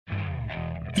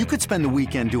You could spend the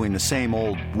weekend doing the same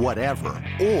old whatever,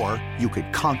 or you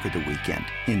could conquer the weekend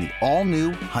in the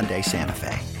all-new Hyundai Santa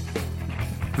Fe.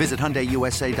 Visit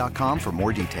HyundaiUSA.com for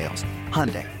more details.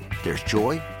 Hyundai, there's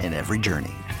joy in every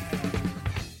journey.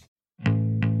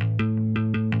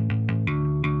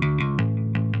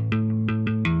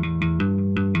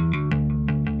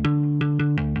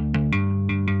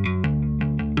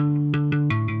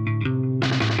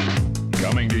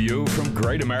 Coming to you from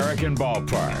Great American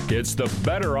Ballpark, it's the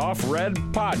Better Off Red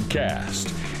podcast.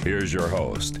 Here's your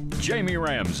host, Jamie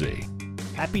Ramsey.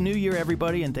 Happy New Year,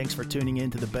 everybody, and thanks for tuning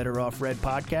in to the Better Off Red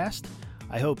podcast.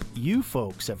 I hope you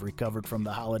folks have recovered from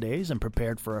the holidays and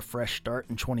prepared for a fresh start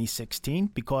in 2016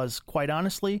 because, quite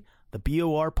honestly, the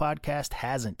BOR podcast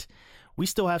hasn't. We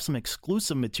still have some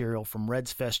exclusive material from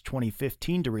Reds Fest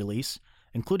 2015 to release,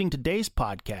 including today's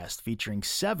podcast featuring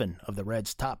 7 of the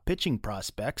Reds' top pitching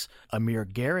prospects: Amir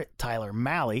Garrett, Tyler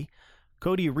Mahle,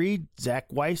 Cody Reed, Zach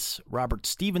Weiss, Robert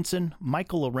Stevenson,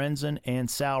 Michael Lorenzen, and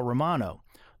Sal Romano.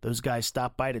 Those guys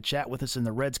stopped by to chat with us in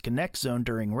the Reds Connect Zone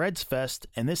during Reds Fest,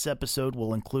 and this episode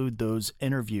will include those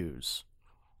interviews.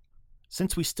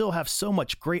 Since we still have so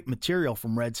much great material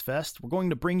from Reds Fest, we're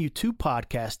going to bring you 2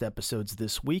 podcast episodes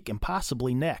this week and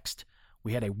possibly next.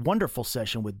 We had a wonderful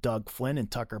session with Doug Flynn and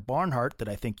Tucker Barnhart that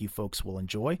I think you folks will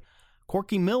enjoy.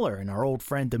 Corky Miller and our old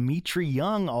friend Dimitri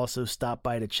Young also stopped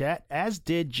by to chat, as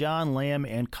did John Lamb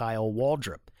and Kyle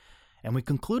Waldrop. And we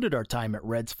concluded our time at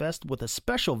Reds Fest with a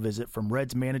special visit from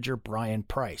Reds manager Brian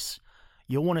Price.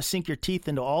 You'll want to sink your teeth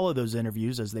into all of those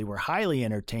interviews as they were highly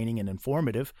entertaining and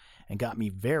informative and got me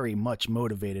very much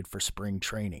motivated for spring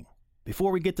training.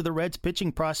 Before we get to the Reds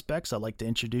pitching prospects, I'd like to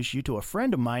introduce you to a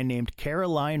friend of mine named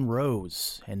Caroline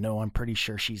Rose. And no, I'm pretty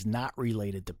sure she's not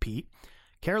related to Pete.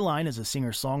 Caroline is a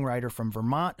singer-songwriter from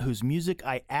Vermont whose music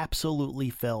I absolutely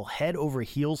fell head over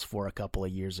heels for a couple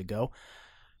of years ago.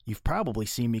 You've probably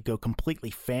seen me go completely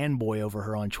fanboy over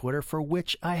her on Twitter, for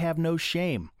which I have no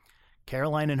shame.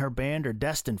 Caroline and her band are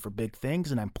destined for big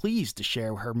things, and I'm pleased to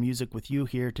share her music with you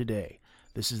here today.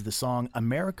 This is the song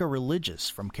America Religious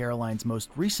from Caroline's most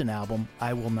recent album,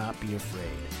 I Will Not Be Afraid.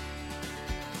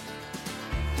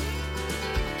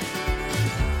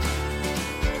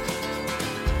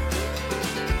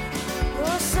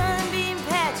 Your sunbeam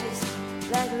patches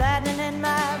like lightning in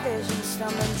my vision,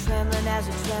 stumbling, trembling as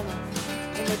a tremor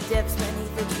in the depths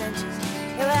beneath the trenches.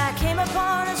 Here I came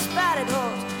upon a spotted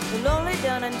horse, a lonely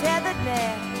dun and tethered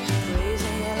mare,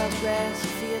 grazing yellow grass,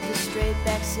 feared the straight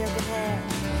back silken hair.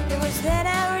 It was then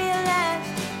I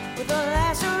realized, with the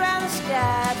lights around the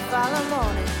sky, I'd follow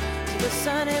morning to the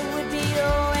sun, it would be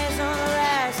always on the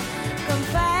rise. Come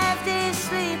 5 days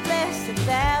sleepless,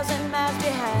 1,000 miles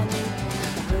behind me,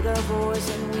 I heard a voice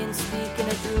and wind speaking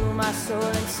it through my soul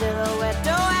in silhouette.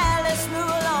 Oh, Alice,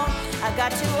 move along, I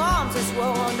got 2 arms as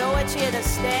well, no it's here to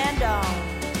stand on.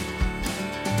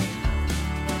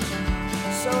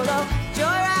 Solo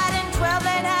joyriding,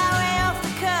 12-lane highway off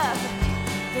the cuff,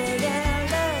 big and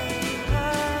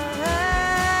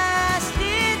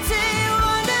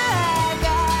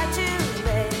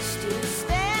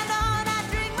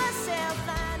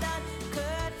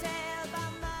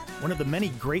One of the many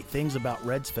great things about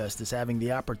Reds Fest is having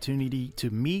the opportunity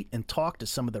to meet and talk to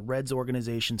some of the Reds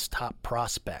organization's top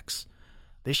prospects.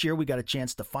 This year we got a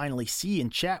chance to finally see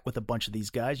and chat with a bunch of these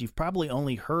guys you've probably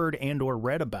only heard and or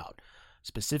read about,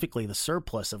 specifically the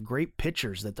surplus of great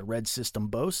pitchers that the Reds system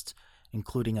boasts,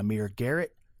 including Amir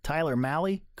Garrett, Tyler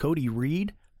Mahle, Cody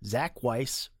Reed, Zach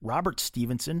Weiss, Robert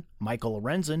Stevenson, Michael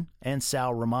Lorenzen, and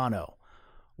Sal Romano.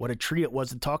 What a treat it was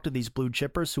to talk to these blue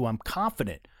chippers who I'm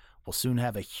confident will soon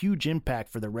have a huge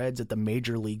impact for the Reds at the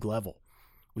major league level.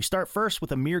 We start first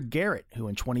with Amir Garrett, who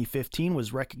in 2015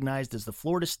 was recognized as the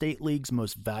Florida State League's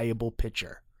most valuable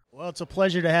pitcher. Well, it's a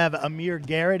pleasure to have Amir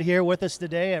Garrett here with us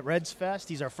today at Reds Fest.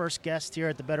 He's our first guest here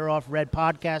at the Better Off Red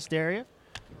podcast area.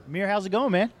 Amir, how's it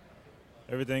going, man?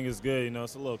 Everything is good. You know,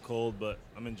 it's a little cold, but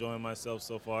I'm enjoying myself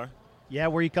so far. Yeah,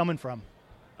 where are you coming from?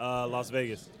 Las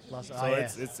Vegas.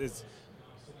 It's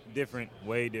different,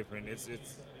 way different. It's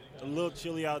a little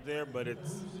chilly out there, but it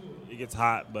gets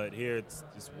hot. But here it's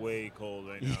just way cold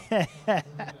right now. Yeah.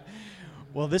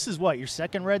 Well, this is what, your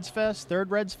second Reds Fest, third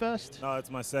Reds Fest? No,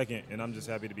 it's my second, and I'm just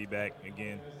happy to be back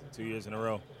again 2 years in a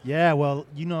row. Yeah, well,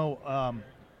 you know,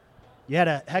 you had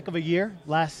a heck of a year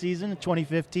last season,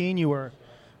 2015. You were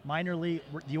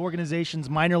the organization's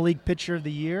minor league pitcher of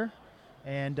the year,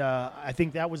 and I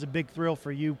think that was a big thrill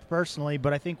for you personally.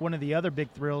 But I think one of the other big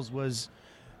thrills was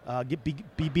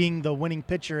being the winning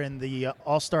pitcher in the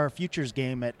All-Star Futures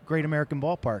game at Great American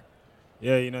Ballpark.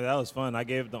 Yeah, you know, that was fun. I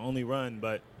gave it the only run,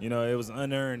 but, you know, it was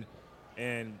unearned.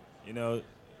 And, you know,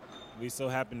 we so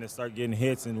happened to start getting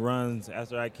hits and runs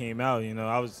after I came out. You know,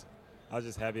 I was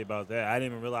just happy about that. I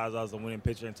didn't even realize I was a winning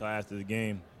pitcher until after the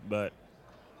game. But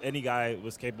any guy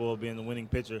was capable of being the winning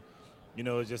pitcher. You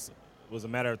know, it just was a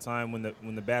matter of time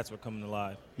when the bats were coming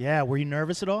alive. Yeah, were you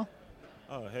nervous at all?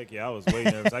 Oh, heck yeah, I was way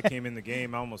nervous. I came in the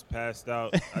game, I almost passed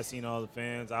out. I seen all the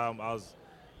fans. I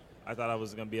thought I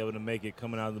was going to be able to make it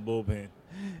coming out of the bullpen.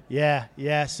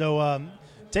 Yeah. So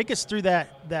take us through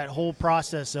that whole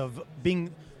process of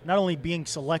not only being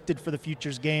selected for the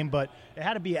Futures game, but it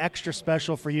had to be extra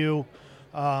special for you,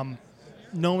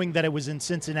 knowing that it was in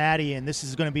Cincinnati, and this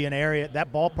is going to be an area,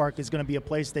 that ballpark is going to be a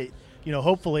place that, you know,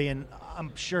 hopefully, and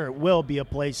I'm sure it will be a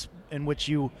place in which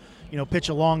you pitch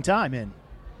a long time in.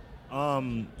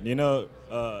 The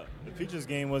Futures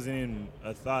game wasn't even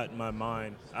a thought in my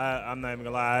mind. I'm not even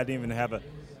gonna lie. I didn't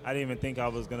even think I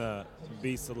was gonna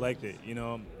be selected. You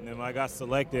know, and when I got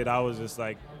selected, I was just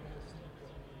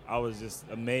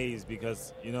amazed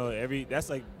because, you know, that's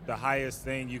like the highest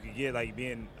thing you could get, like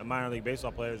being a minor league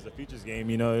baseball player, is the Futures game.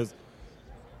 You know,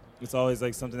 it's always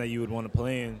like something that you would want to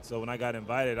play in. So when I got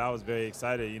invited, I was very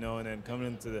excited. You know, and then coming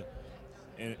into the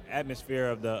atmosphere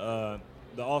of the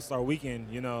All-Star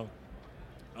weekend, you know.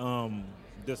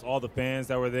 Just all the fans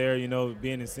that were there, you know,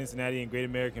 being in Cincinnati and Great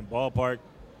American Ballpark,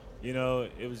 you know,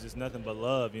 it was just nothing but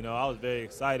love. You know, I was very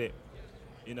excited.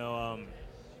 You know,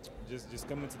 just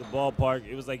coming to the ballpark,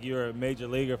 it was like you were a major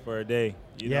leaguer for a day.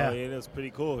 You know, it was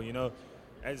pretty cool. You know,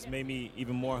 that just made me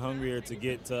even more hungrier to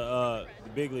get to the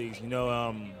big leagues. You know,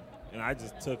 and I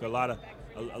just took a lot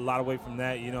away from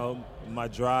that. You know, my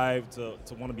drive to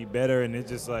want to be better, and it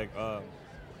just like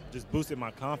just boosted my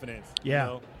confidence. Yeah.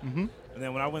 You know? Mm-hmm. And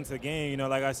then when I went to the game, you know,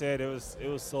 like I said, it was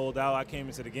sold out. I came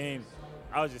into the game,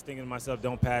 I was just thinking to myself,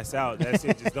 don't pass out. That's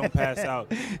it, just don't pass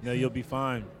out. You know, you'll be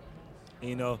fine. And,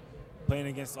 you know, playing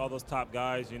against all those top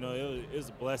guys, you know, it was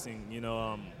a blessing. You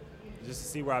know, just to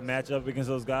see where I match up against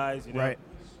those guys. You know, right.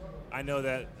 I know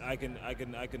that I can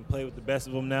play with the best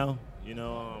of them now. You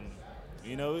know,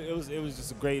 it was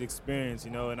just a great experience.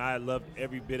 You know, and I loved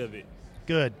every bit of it.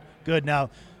 Good. Now,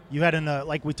 you had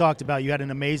like we talked about, you had an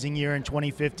amazing year in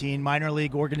 2015, minor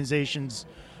league organizations,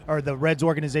 or the Reds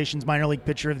organization's minor league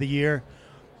pitcher of the year.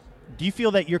 Do you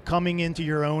feel that you're coming into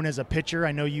your own as a pitcher?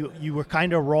 I know you were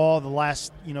kind of raw the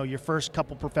last, you know, your first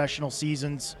couple professional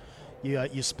seasons.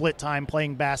 You split time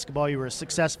playing basketball. You were a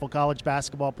successful college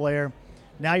basketball player.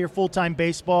 Now you're full-time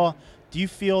baseball. Do you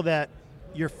feel that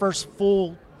your first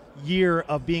full year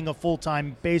of being a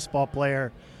full-time baseball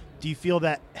player, do you feel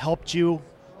that helped you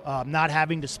not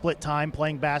having to split time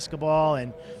playing basketball?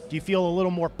 And do you feel a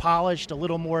little more polished, a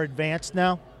little more advanced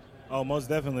now? Oh, most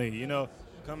definitely. You know,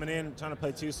 coming in trying to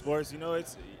play two sports, you know,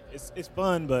 it's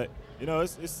fun, but you know,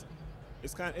 it's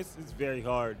very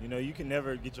hard. You know, you can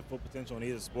never get your full potential in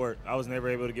either sport. I was never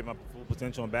able to get my full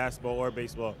potential in basketball or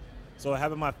baseball. So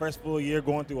having my first full year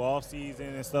going through off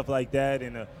season and stuff like that,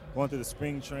 and going through the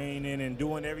spring training and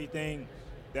doing everything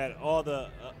that all the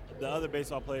other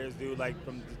baseball players do, like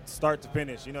from start to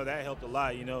finish, you know, that helped a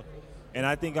lot, you know. And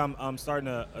I think I'm starting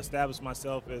to establish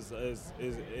myself as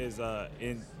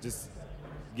in just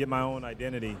get my own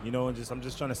identity, you know, and I'm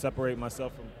just trying to separate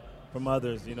myself from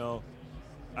others, you know.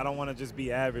 I don't want to just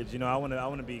be average, you know. I want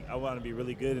to be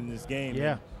really good in this game.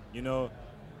 Yeah. And, you know,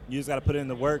 you just got to put in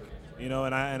the work, you know.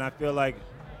 And I feel like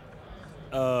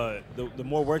the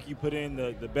more work you put in,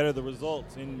 the better the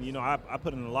results. And you know, I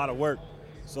put in a lot of work,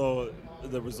 so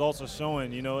the results are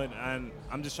showing, you know. And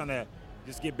I'm just trying to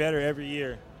just get better every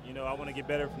year. You know, I want to get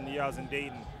better from the year I was in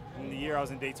Dayton. From the year I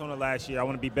was in Daytona last year, I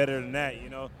want to be better than that, you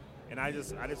know. And I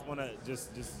just want to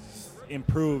just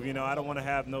improve, you know. I don't want to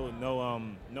have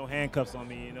no handcuffs on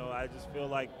me, you know. I just feel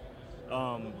like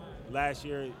last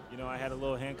year, you know, I had a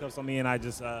little handcuffs on me, and I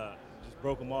just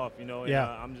broke them off, you know. And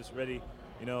I'm just ready,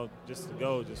 you know, just to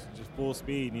go, just full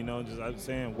speed, you know. I'm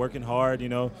saying working hard, you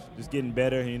know, just getting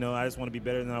better, you know. I just want to be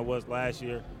better than I was last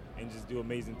year and just do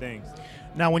amazing things.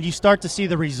 Now, when you start to see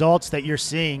the results that you're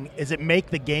seeing, does it make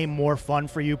the game more fun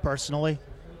for you personally?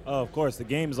 Oh, of course. The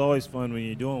game is always fun when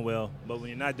you're doing well, but when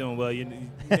you're not doing well,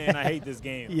 man, I hate this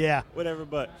game. Yeah. Whatever,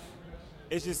 but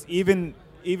it's just even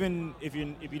if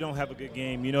you don't have a good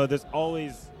game, you know, there's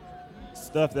always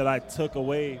stuff that I took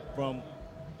away from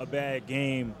a bad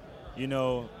game, you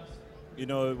know,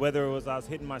 whether it was I was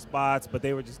hitting my spots, but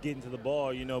they were just getting to the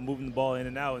ball, you know, moving the ball in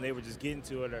and out, and they were just getting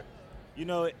to it, or, you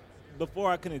know,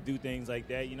 before I couldn't do things like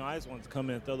that, you know, I just wanted to come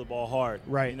in and throw the ball hard,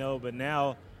 right? You know, but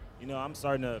now, you know, I'm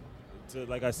starting to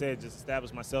like I said, just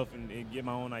establish myself and get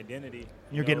my own identity.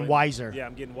 You're getting wiser. Yeah,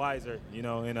 I'm getting wiser, you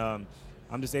know, and I'm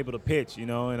just able to pitch, you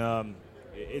know, and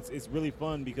it's really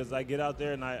fun because I get out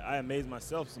there and I amaze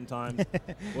myself sometimes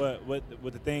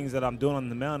with the things that I'm doing on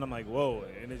the mound. I'm like, whoa,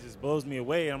 and it just blows me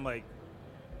away. And I'm like,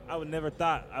 I would never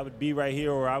thought I would be right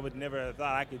here, or I would never have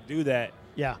thought I could do that.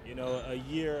 Yeah. A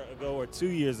year ago or 2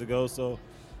 years ago. So,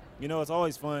 it's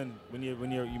always fun when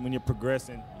you're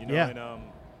progressing. Yeah. And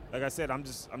like I said, I'm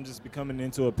just becoming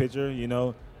into a pitcher.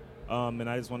 And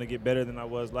I just want to get better than I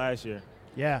was last year.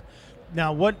 Yeah.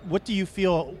 Now, what do you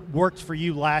feel worked for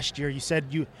you last year? You said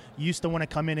you used to want to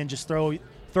come in and just throw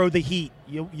the heat.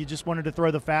 You just wanted to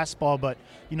throw the fastball, but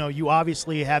you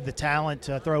obviously have the talent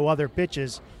to throw other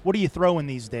pitches. What are you throwing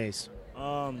these days?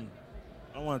 I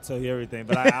don't want to tell you everything,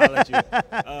 but I'll let you.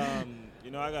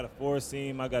 I got a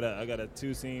 4-seam. I got a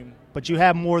 2-seam. But you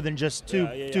have more than just two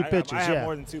pitches. I have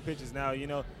more than 2 pitches now.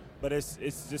 But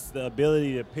it's just the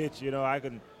ability to pitch.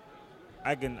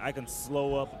 I can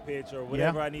slow up a pitch or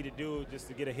whatever I need to do just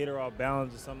to get a hitter off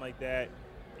balance or something like that.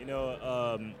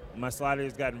 My slider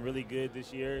has gotten really good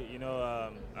this year.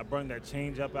 I bring that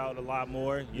changeup out a lot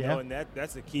more. And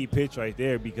that's a key pitch right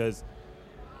there, because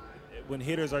when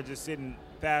hitters are just sitting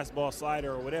fastball,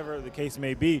 slider, or whatever the case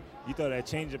may be, you throw that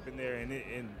changeup in there, and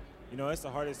it's the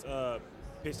hardest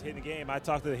pitch to hit in the game. I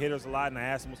talk to the hitters a lot, and I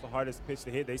ask them what's the hardest pitch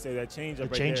to hit. They say that changeup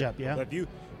right there. Changeup, yeah. But if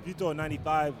you throw a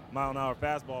 95-mile-an-hour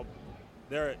fastball,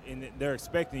 they're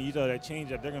expecting you throw that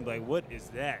changeup. They're gonna be like, "What is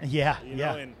that?" Yeah,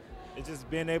 And it's just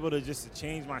being able to just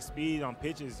change my speed on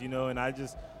pitches, And I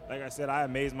just, like I said, I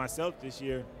amazed myself this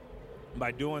year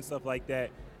by doing stuff like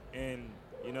that, and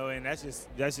and that's just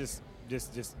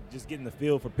getting the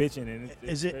feel for pitching. And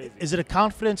it's crazy. Is it a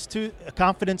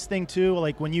confidence thing too?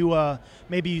 Like when you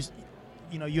maybe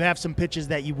you have some pitches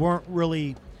that you weren't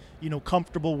really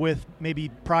comfortable with maybe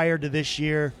prior to this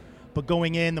year. But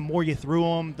going in, the more you threw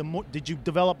them, the more did you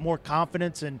develop more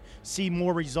confidence and see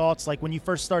more results? Like when you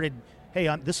first started,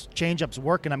 hey, this changeup's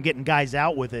working, I'm getting guys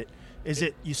out with it. Is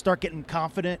it you start getting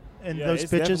confident in those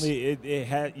pitches?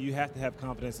 Definitely, you have to have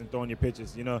confidence in throwing your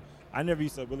pitches. I never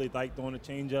used to really like throwing a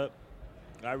changeup.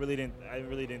 I really didn't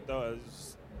throw it. It was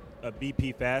just a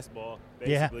BP fastball,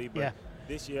 basically. But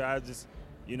this year, I just,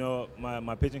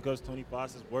 my pitching coach, Tony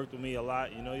Foss, has worked with me a lot.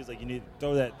 He's like, you need to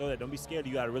throw that. Don't be scared.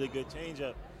 You got a really good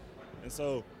changeup. And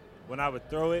so when I would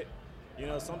throw it,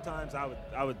 sometimes I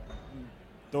would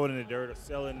throw it in the dirt or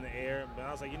sell it in the air. But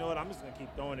I was like, you know what, I'm just going to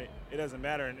keep throwing it. It doesn't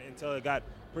matter until it got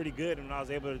pretty good and I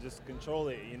was able to just control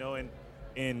it,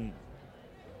 And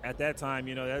at that time,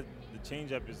 that the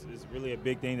changeup is really a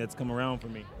big thing that's come around for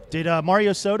me. Did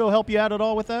Mario Soto help you out at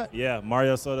all with that? Yeah,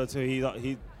 Mario Soto too. He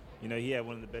had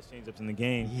one of the best changeups in the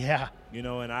game. Yeah.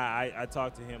 And I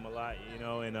talked to him a lot,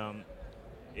 and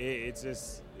it's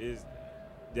just is.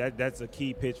 That's a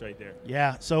key pitch right there.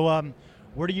 Yeah. So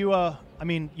where do you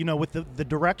with the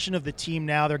direction of the team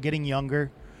now, they're getting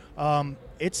younger.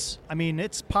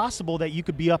 It's possible that you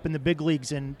could be up in the big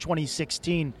leagues in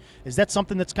 2016. Is that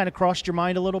something that's kind of crossed your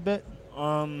mind a little bit?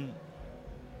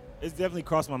 It's definitely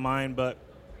crossed my mind, but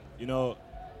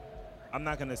I'm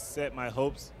not going to set my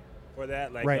hopes for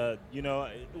that. Like, right.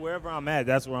 Wherever I'm at,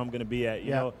 that's where I'm going to be at.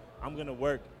 You know, I'm going to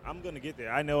work. I'm going to get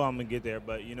there. I know I'm going to get there,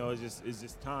 but it's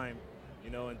just time.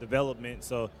 And development.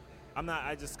 So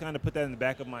I just kind of put that in the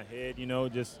back of my head, I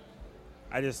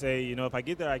just say, if I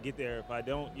get there, I get there. If I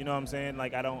don't, you know what I'm saying?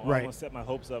 Like, I don't want to set my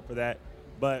hopes up for that.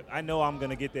 But I know I'm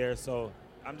going to get there. So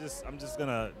I'm just going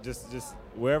to just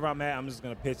wherever I'm at, I'm just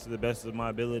going to pitch to the best of my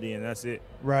ability, and that's it.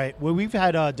 Right. Well, we've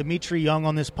had Dimitri Young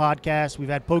on this podcast. We've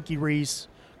had Pokey Reese,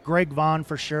 Greg Vaughn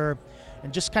for sure.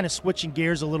 And just kind of switching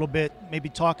gears a little bit, maybe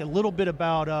talk a little bit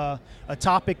about a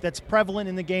topic that's prevalent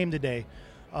in the game today.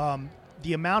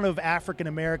 The amount of African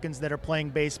Americans that are playing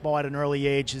baseball at an early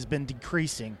age has been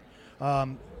decreasing.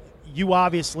 You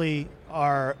obviously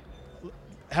have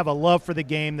a love for the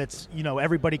game that's,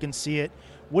 everybody can see it.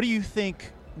 What do you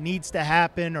think needs to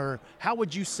happen, or how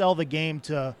would you sell the game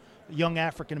to young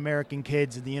African American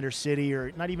kids in the inner city,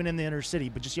 or not even in the inner city,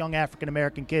 but just young African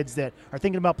American kids that are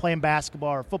thinking about playing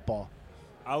basketball or football?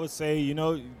 I would say,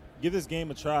 give this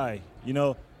game a try.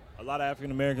 A lot of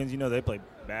African Americans, they play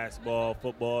basketball,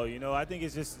 football. I think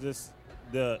it's just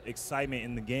the excitement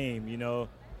in the game.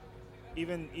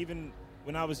 Even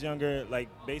when I was younger, like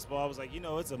baseball, I was like,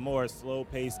 it's a more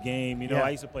slow-paced game. I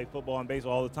used to play football and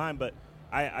baseball all the time, but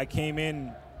I came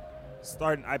in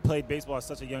I played baseball at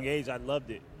such a young age. I loved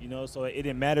it. So it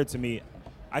didn't matter to me.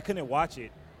 I couldn't watch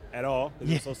it at all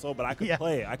because it was so, but I could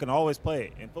play it. I can always play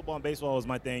it. And football and baseball was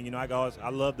my thing. I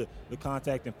love the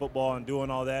contact in football and doing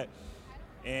all that.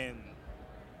 And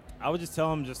I would just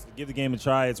tell them just to give the game a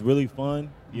try. It's really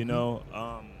fun,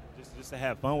 just to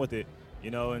have fun with it,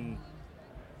 and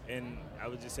I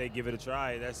would just say give it a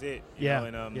try. That's it.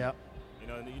 You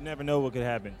know, you never know what could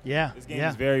happen. Yeah. This game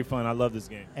is very fun. I love this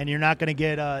game. And you're not going to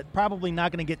get probably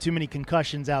not going to get too many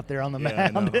concussions out there on the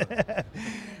mound.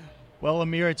 Well,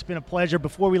 Amir, it's been a pleasure.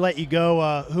 Before we let you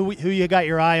go, who you got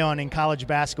your eye on in college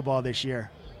basketball this year?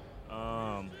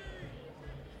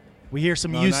 We hear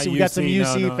some UC. We got some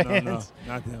UC fans.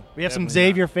 No, not them. We have some Definitely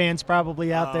Xavier fans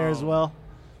probably out there as well.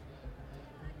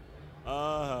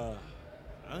 I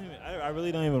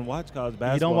really don't even watch college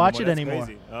basketball. You don't watch it That's anymore.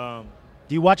 Crazy.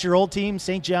 Do you watch your old team,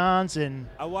 St. John's? And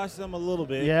I watch them a little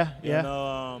bit. Yeah. You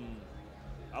know,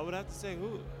 I would have to say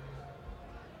who.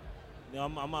 You know,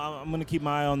 I'm going to keep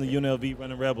my eye on the UNLV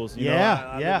Running Rebels. You know,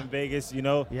 I live in Vegas. You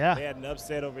know, they had an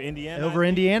upset over Indiana.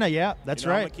 That's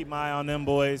right. I'm going to keep my eye on them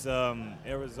boys.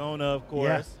 Arizona, of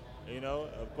course. Yeah. You know,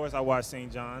 of course, I watch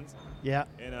St. John's. Yeah.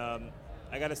 And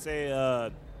I got to say,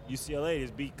 UCLA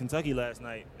just beat Kentucky last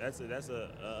night. That's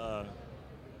a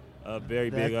very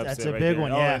big upset. That's a right big there.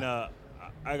 one. Yeah. And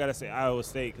I got to say Iowa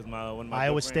State because one of my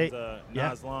Iowa good friends, State.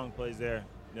 Nas Long plays there.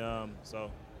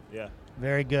 So, yeah.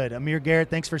 Very good. Amir Garrett,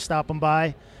 thanks for stopping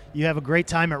by. You have a great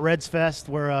time at Reds Fest.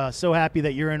 We're so happy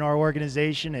that you're in our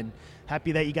organization and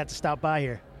happy that you got to stop by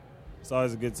here. It's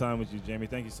always a good time with you, Jamie.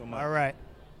 Thank you so much. All right.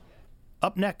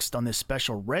 Up next on this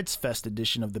special Reds Fest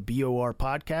edition of the BOR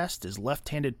podcast is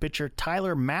left-handed pitcher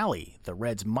Tyler Mahle, the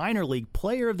Reds minor league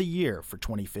player of the year for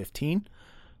 2015.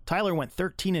 Tyler went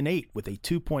 13-8 with a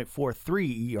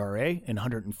 2.43 ERA in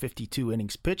 152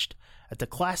 innings pitched at the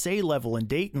Class A level in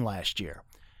Dayton last year.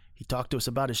 He talked to us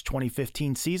about his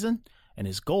 2015 season and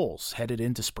his goals headed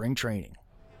into spring training.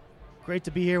 Great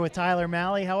to be here with Tyler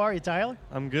Mahle. How are you, Tyler?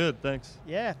 I'm good, thanks.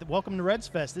 Yeah, welcome to Reds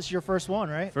Fest. This is your first one,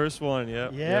 right? First one,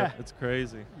 yeah. Yeah. It's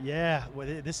crazy. Yeah, well,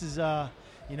 this is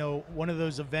one of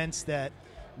those events that,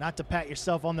 not to pat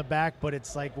yourself on the back, but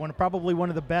it's like probably one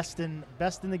of the best in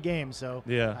the game. So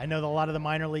yeah. I know that a lot of the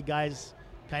minor league guys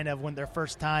kind of, when their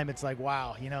first time, it's like,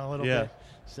 wow, a little bit.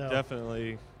 So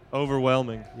definitely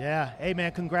overwhelming. Yeah. Hey,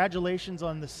 man, congratulations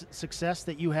on the success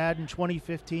that you had in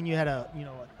 2015. You had a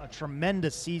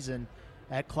tremendous season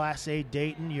at Class A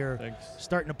Dayton. You're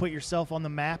starting to put yourself on the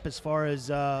map as far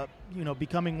as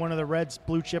becoming one of the Reds'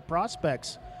 blue chip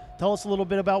prospects. Tell us a little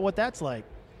bit about what that's like.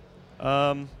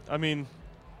 I mean,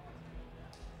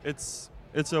 it's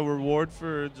a reward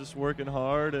for just working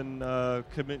hard and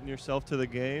committing yourself to the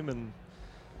game, and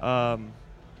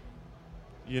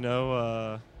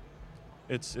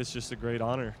it's just a great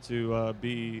honor to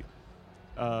be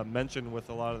mentioned with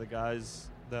a lot of the guys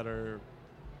that are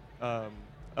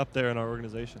up there in our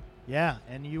organization. Yeah,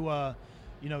 and you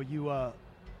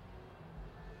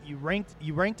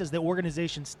ranked as the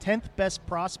organization's 10th best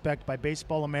prospect by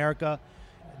Baseball America.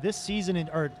 This season, in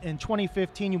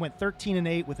 2015, you went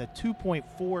 13-8 with a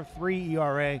 2.43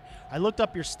 ERA. I looked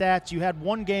up your stats. You had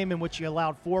one game in which you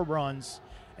allowed 4 runs,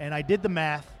 and I did the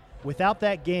math. Without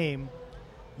that game,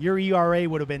 your ERA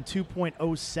would have been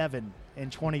 2.07 in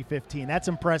 2015. That's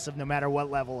impressive no matter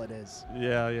what level it is.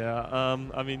 Yeah.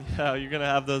 You're going to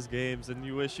have those games, and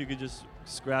you wish you could just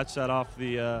scratch that off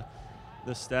the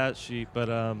stat sheet.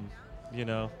 But,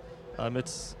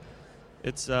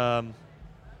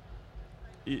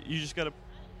 you just got to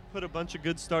put a bunch of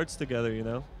good starts together,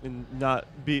 and not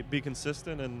be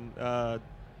consistent. And,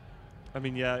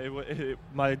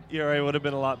 my ERA would have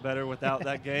been a lot better without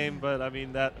that game. But, I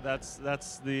mean, that's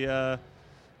the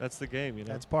game,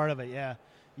 That's part of it, yeah.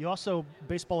 You also,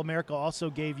 Baseball America also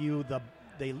gave you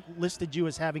they listed you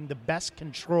as having the best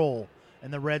control in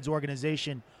the Reds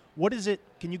organization. What is it?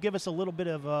 Can you give us a little bit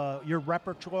of your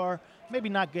repertoire? Maybe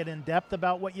not get in depth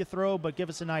about what you throw, but give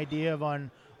us an idea on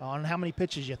how many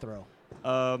pitches you throw.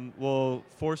 Well,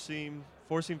 four-seam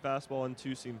fastball and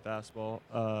two-seam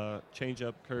fastball,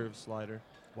 change-up, curve, slider.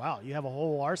 Wow, you have a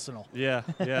whole arsenal. Yeah,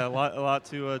 a lot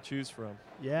to choose from.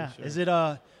 Yeah. Sure. Is it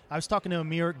I was talking to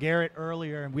Amir Garrett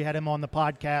earlier, and we had him on the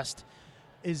podcast.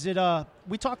 Is it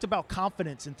we talked about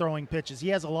confidence in throwing pitches. He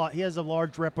has a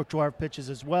large repertoire of pitches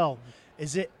as well.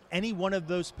 Is it any one of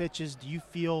those pitches do you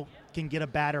feel can get a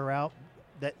batter out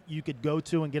that you could go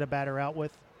to and get a batter out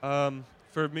with?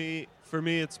 For me,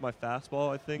 it's my fastball,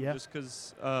 I think, just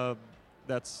because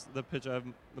that's the pitch I have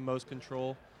the most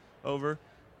control over.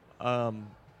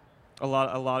 A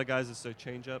lot of guys, it's a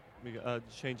changeup.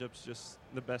 Changeup's just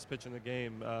the best pitch in the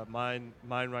game. Mine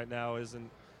right now isn't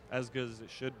as good as it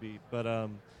should be. But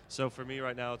so for me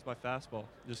right now, it's my fastball,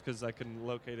 just because I can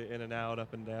locate it in and out,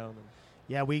 up and down.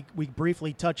 Yeah, we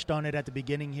briefly touched on it at the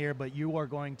beginning here, but you are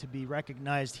going to be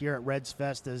recognized here at Reds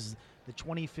Fest as the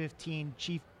 2015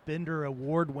 Chief Bender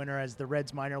Award winner as the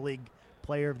Reds Minor League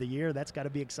Player of the Year. That's got to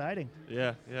be exciting.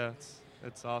 Yeah.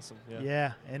 It's awesome. Yeah.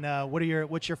 Yeah. And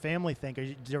what's your family think?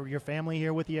 Is your family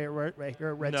here with you right here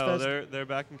at Reds No, Fest? they're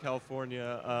back in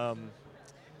California.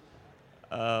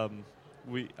 I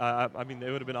mean,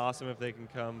 it would have been awesome if they can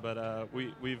come, but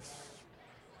we've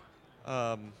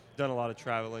done a lot of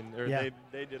traveling. Or Yeah.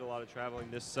 they did a lot of traveling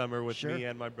this summer with Sure. me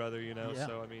and my brother. You know, Yeah.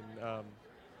 so I mean,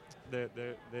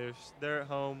 they're at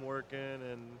home working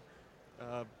and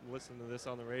listening to this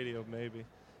on the radio maybe.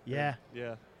 Yeah.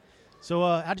 Yeah. So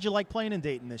how did you like playing in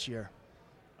Dayton this year?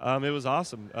 It was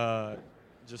awesome.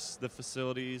 Just the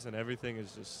facilities and everything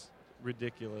is just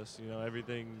ridiculous. You know,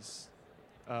 everything's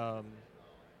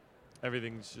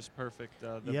just perfect. You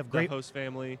have the great host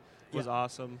family was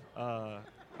awesome.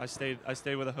 I stayed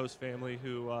with a host family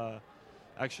who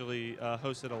actually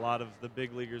hosted a lot of the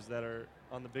big leaguers that are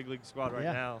on the big league squad right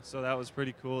now. So that was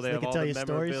pretty cool. So they have could all tell the you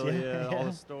stories, memorabilia, yeah. all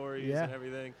the stories Yeah. and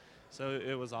everything. So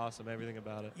it was awesome, everything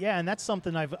about it. Yeah, and that's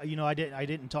something I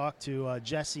didn't talk to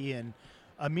Jesse and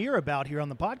Amir about here on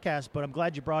the podcast, but I'm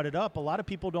glad you brought it up. A lot of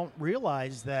people don't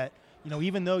realize that,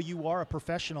 even though you are a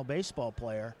professional baseball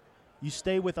player, you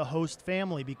stay with a host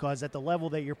family because at the level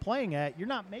that you're playing at, you're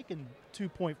not making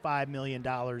 $2.5 million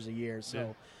a year.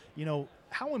 So,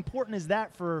 how important is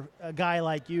that for a guy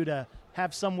like you to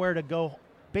have somewhere to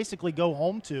basically go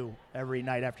home to every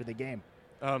night after the game?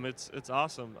 It's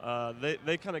awesome.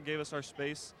 They kind of gave us our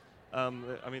space. I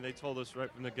mean, they told us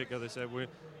right from the get-go. They said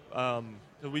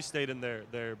we stayed in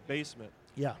their basement.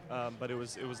 Yeah. But it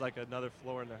was like another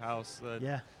floor in their house.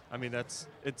 Yeah. I mean,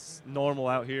 it's normal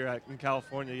out here in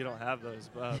California. You don't have those,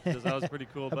 but that was pretty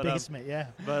cool. A basement, yeah.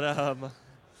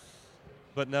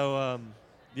 But no,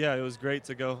 yeah, it was great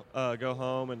to go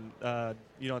home and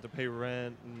you don't have to pay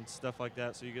rent and stuff like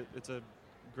that. So it's a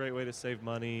great way to save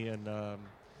money and.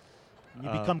 You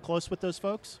become close with those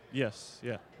folks? Yes,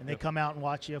 yeah. And they come out and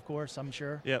watch you, of course, I'm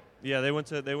sure. Yep, yeah. They went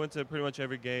to pretty much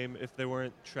every game if they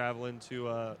weren't traveling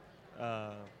to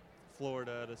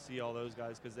Florida to see all those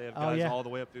guys because they have guys all the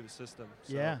way up through the system.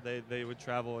 So they would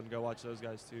travel and go watch those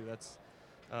guys too. That's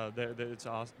it's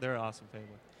awesome. They're an awesome family.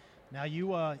 Now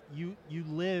you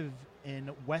live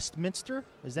in Westminster,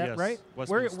 is that yes, right?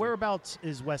 Westminster. Whereabouts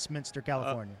is Westminster,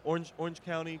 California? Orange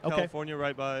County, California,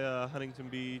 right by Huntington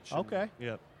Beach. Okay.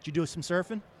 Yep. Did you do some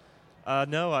surfing?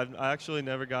 No, I actually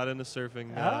never got into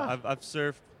surfing. I've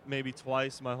surfed maybe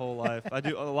twice my whole life. I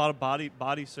do a lot of body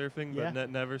surfing, but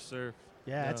never surf.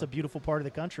 Yeah, that's a beautiful part of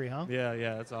the country, huh?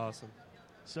 Yeah, it's awesome.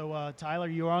 So, Tyler,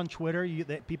 you're on Twitter.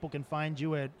 That people can find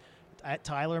you at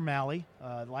Tyler Mahle.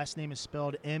 Last name is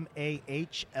spelled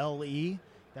Mahle.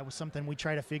 That was something we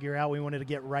tried to figure out. We wanted to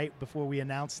get right before we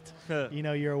announced,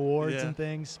 your awards and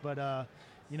things. But,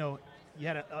 you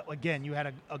had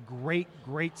a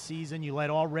great season. You led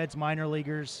all Reds minor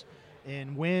leaguers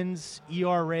in wins,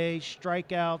 ERA,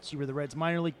 strikeouts. You were the Reds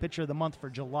minor league pitcher of the month for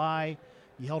July.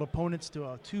 You held opponents to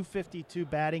a .252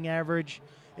 batting average.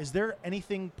 Is there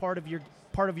anything part of your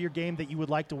game that you would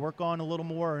like to work on a little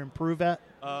more or improve at?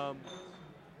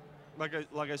 Like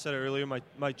I said earlier, my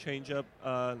changeup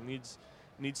needs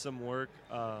some work.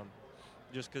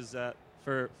 Just because that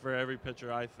for every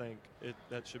pitcher, I think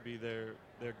that should be their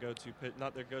go-to pitch,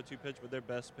 not their go-to pitch, but their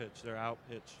best pitch, their out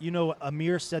pitch.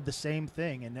 Amir said the same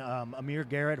thing, and Amir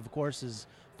Garrett, of course, is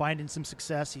finding some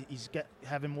success. He's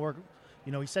having more.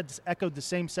 He echoed the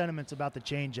same sentiments about the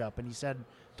changeup, and he said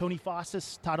Tony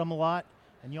Fossas taught him a lot,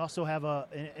 and you also have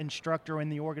an instructor in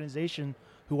the organization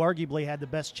who arguably had the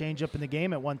best changeup in the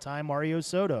game at one time, Mario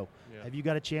Soto. Yeah. Have you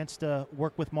got a chance to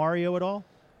work with Mario at all?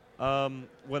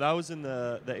 When I was in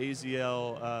the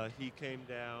AZL, he came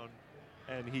down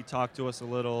and he talked to us a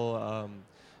little.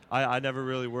 I never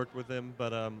really worked with him,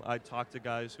 but I talked to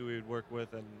guys who he would work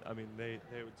with, and I mean they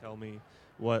would tell me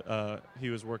what he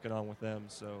was working on with them.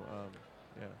 So,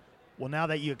 yeah. Well, now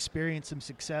that you experienced some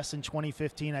success in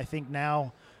 2015, I think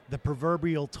now the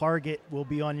proverbial target will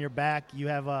be on your back. You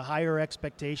have higher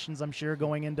expectations, I'm sure,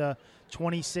 going into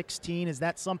 2016. Is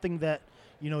that something that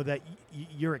that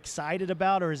you're excited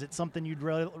about, or is it something you'd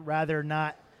rather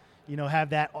not, have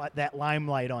that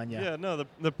limelight on you? Yeah, no,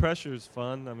 the pressure is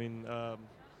fun. I mean,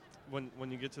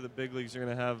 when you get to the big leagues, you're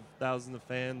going to have thousands of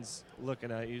fans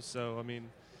looking at you. So, I mean,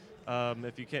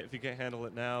 if you can't handle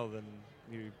it now, then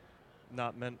you're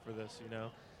not meant for this,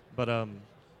 But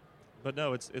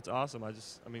no, it's awesome. I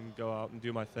go out and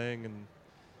do my thing,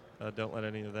 and don't let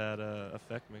any of that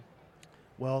affect me.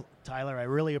 Well, Tyler, I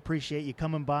really appreciate you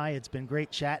coming by. It's been great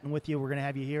chatting with you. We're going to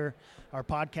have you here. Our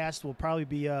podcast will probably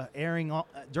be airing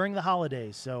during the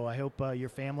holidays, so I hope your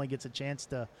family gets a chance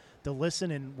to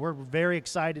listen, and we're very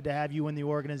excited to have you in the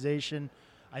organization.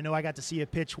 I know I got to see a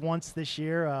pitch once this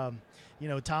year.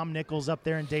 Tom Nichols up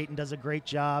there in Dayton does a great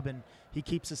job, and he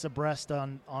keeps us abreast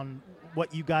on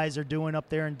what you guys are doing up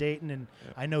there in Dayton. And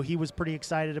I know he was pretty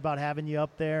excited about having you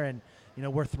up there, and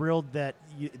we're thrilled that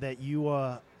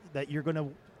you're going to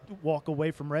walk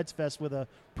away from Reds Fest with a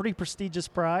pretty prestigious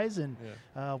prize, and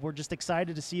we're just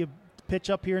excited to see you pitch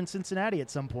up here in Cincinnati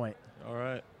at some point. All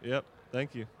right. Yep.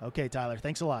 Thank you. Okay, Tyler.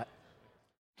 Thanks a lot.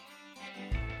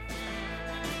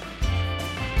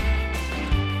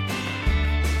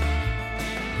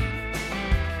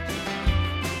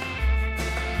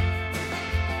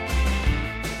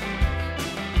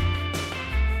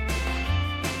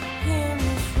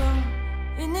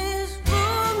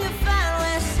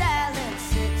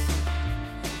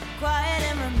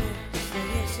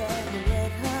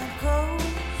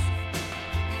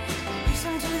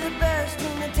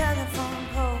 Telephone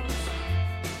poles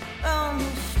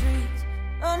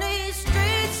on these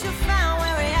streets you'll find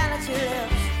where reality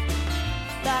lives.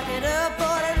 Lock it up,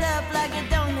 board it up like it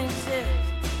don't exist.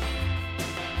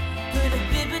 Put a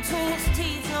bit between its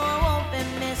teeth, no it won't be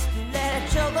missed. You let it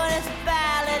choke on its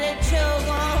bite, let it choke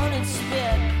on its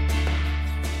spit.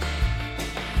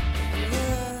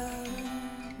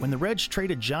 When the Reds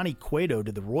traded Johnny Cueto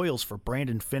to the Royals for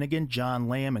Brandon Finnegan, John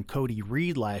Lamb, and Cody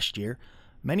Reed last year,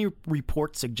 many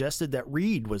reports suggested that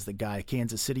Reed was the guy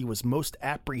Kansas City was most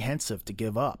apprehensive to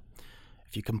give up.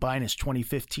 If you combine his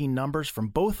 2015 numbers from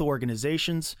both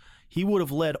organizations, he would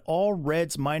have led all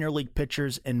Reds minor league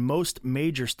pitchers in most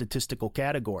major statistical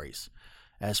categories.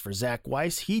 As for Zach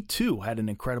Weiss, he too had an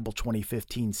incredible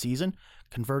 2015 season,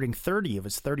 converting 30 of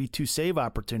his 32 save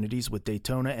opportunities with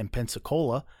Daytona and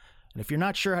Pensacola. And if you're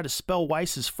not sure how to spell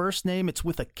Weiss's first name, it's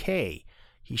with a K.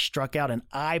 He struck out an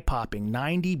eye-popping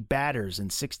 90 batters in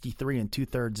 63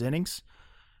 2/3 innings.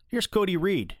 Here's Cody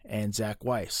Reed and Zach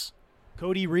Weiss.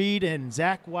 Cody Reed and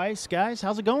Zach Weiss, guys,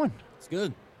 how's it going? It's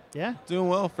good. Yeah? Doing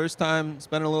well. First time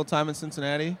spending a little time in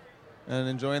Cincinnati and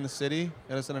enjoying the city.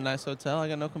 Got us in a nice hotel. I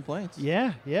got no complaints.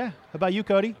 Yeah. How about you,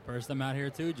 Cody? First time out here,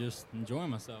 too, just enjoying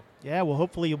myself. Yeah, well,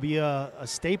 hopefully you'll be a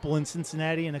staple in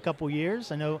Cincinnati in a couple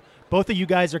years. I know both of you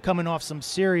guys are coming off some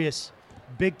serious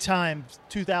big-time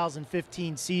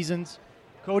 2015 seasons.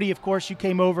 Cody, of course, you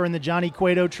came over in the Johnny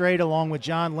Cueto trade along with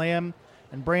John Lamb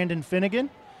and Brandon Finnegan.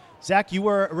 Zach, you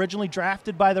were originally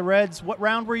drafted by the Reds. What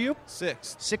round were you?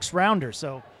 Sixth rounder.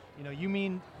 So,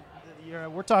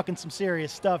 we're talking some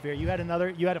serious stuff here. You had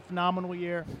a phenomenal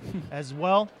year as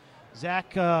well.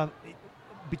 Zach,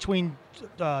 between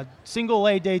single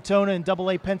A Daytona and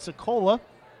double A Pensacola,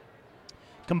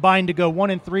 combined to go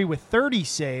 1-3 with 30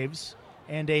 saves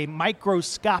and a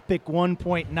microscopic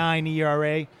 1.9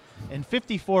 ERA and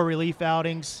 54 relief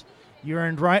outings. You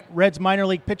earned Reds Minor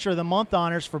League Pitcher of the Month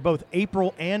honors for both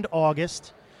April and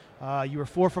August. You were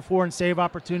 4 for 4 in save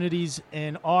opportunities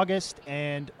in April,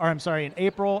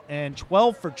 and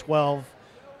 12 for 12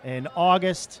 in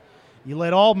August. You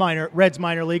led all Reds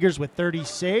minor leaguers with 30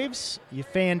 saves. You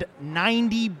fanned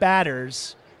 90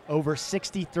 batters over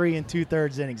 63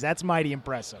 2/3 innings. That's mighty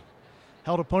impressive.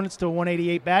 Held opponents to a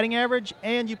 188 batting average,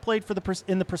 and you played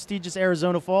in the prestigious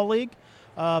Arizona Fall League.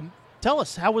 Tell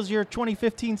us, how was your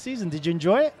 2015 season? Did you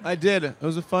enjoy it? I did. It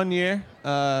was a fun year.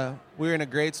 We were in a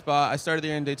great spot. I started the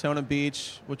year in Daytona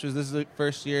Beach, this is the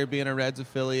first year being a Reds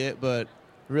affiliate, but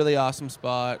really awesome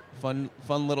spot. Fun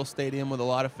little stadium with a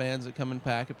lot of fans that come and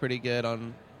pack it pretty good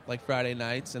on like Friday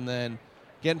nights. And then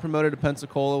getting promoted to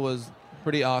Pensacola was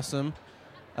pretty awesome.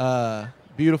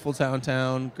 Beautiful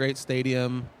town, great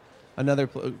stadium. Another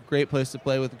great place to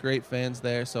play with great fans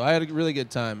there. So I had a really good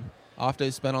time. Off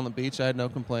day spent on the beach, I had no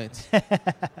complaints.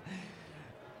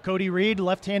 Cody Reed,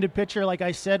 left-handed pitcher, like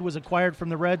I said, was acquired from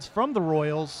the Reds from the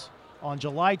Royals on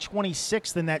July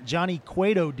 26th in that Johnny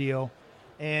Cueto deal.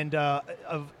 And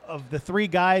of the three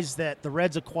guys that the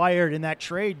Reds acquired in that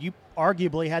trade, you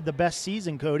arguably had the best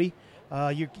season, Cody.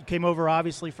 You came over,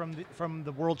 obviously, from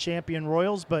the world champion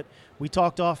Royals, but we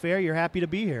talked off air. You're happy to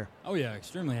be here. Oh, yeah,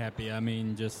 extremely happy. I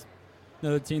mean, just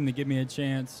another team to give me a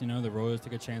chance. The Royals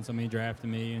took a chance on me, drafted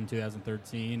me in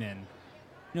 2013, and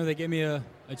they gave me a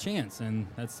chance, and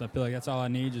I feel like that's all I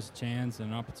need, just a chance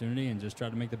and an opportunity, and just try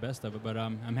to make the best of it. But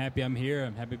I'm happy I'm here.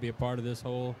 I'm happy to be a part of this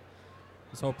whole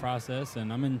process,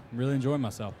 and I'm really enjoying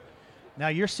myself. Now,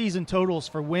 your season totals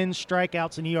for wins,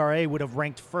 strikeouts, and ERA would have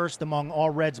ranked first among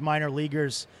all Reds minor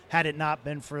leaguers had it not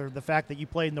been for the fact that you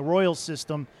played in the Royals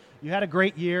system. You had a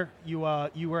great year. You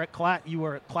were at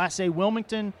Class A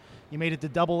Wilmington. You made it to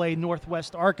Double-A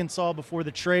Northwest Arkansas before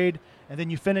the trade, and then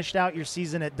you finished out your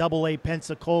season at Double-A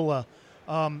Pensacola.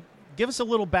 give us a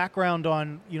little background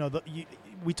on,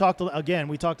 we talked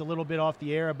a little bit off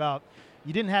the air about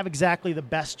you didn't have exactly the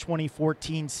best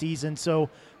 2014 season. So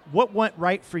what went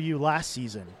right for you last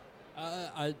season?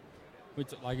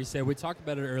 Like you said, we talked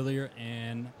about it earlier,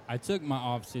 and I took my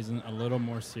off season a little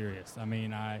more serious. I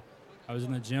mean, I was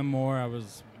in the gym more. I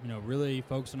was, really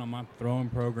focusing on my throwing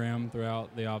program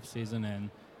throughout the off season, and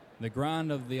the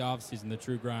grind of the off season, the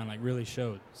true grind, really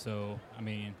showed. So, I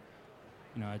mean,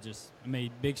 I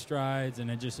made big strides, and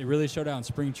it really showed out in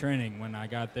spring training when I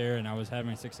got there, and I was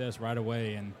having success right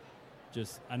away. And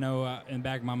I know in the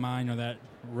back of my mind, that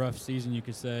rough season, you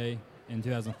could say, in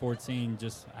 2014,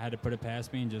 I had to put it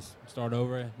past me and just start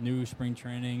over. New spring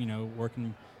training,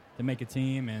 working to make a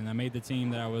team, and I made the team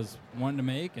that I was wanting to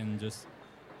make, and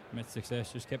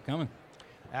success just kept coming.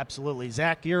 Absolutely.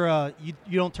 Zach, you're you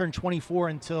don't turn 24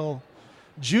 until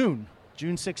June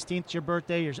 16th, your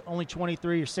birthday. You're only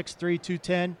 23. You're 6'3",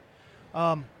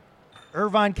 210.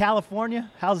 Irvine,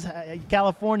 California. How's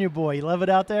California boy? You love it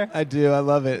out there? I do. I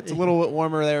love it. It's a little bit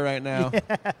warmer there right now.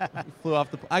 Yeah. Flew off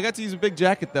I got to use a big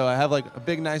jacket though. I have a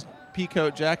big, nice pea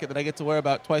coat jacket that I get to wear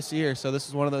about twice a year. So this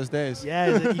is one of those days.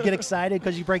 Yeah. You get excited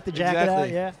because you break the jacket exactly.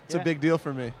 out. Yeah. It's a big deal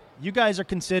for me. You guys are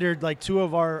considered two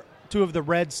of the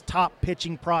Reds' top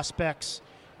pitching prospects.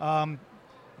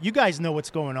 You guys know what's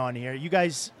going on here. You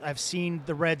guys have seen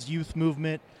the Reds' youth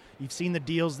movement. You've seen the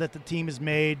deals that the team has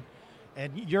made.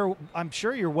 And I'm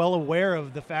sure you're well aware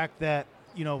of the fact that,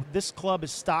 this club is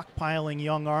stockpiling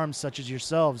young arms such as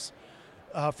yourselves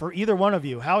for either one of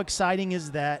you. How exciting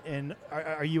is that? And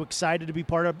are you excited to be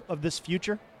part of this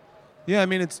future? Yeah, I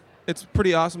mean, it's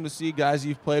pretty awesome to see guys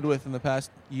you've played with in the past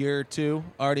year or two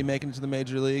already making it to the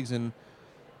major leagues. And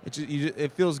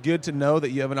it feels good to know that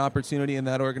you have an opportunity in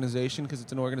that organization, because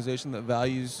it's an organization that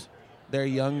values their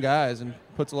young guys and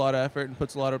puts a lot of effort and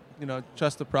puts a lot of,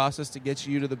 trust the process to get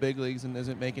you to the big leagues, and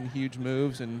isn't making huge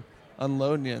moves and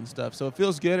unloading you and stuff. So it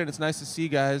feels good, and it's nice to see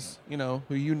guys,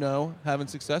 who having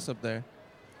success up there.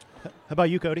 How about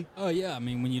you, Cody? Oh, yeah. I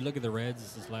mean, when you look at the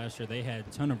Reds this last year, they had a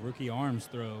ton of rookie arms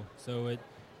throw. So,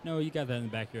 you got that in the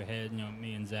back of your head.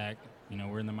 Me and Zach,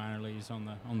 we're in the minor leagues on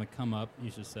the come up,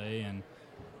 you should say, and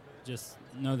just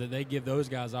know that they give those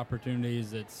guys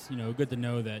opportunities. It's, good to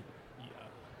know that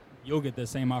you'll get the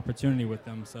same opportunity with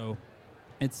them. So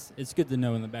it's good to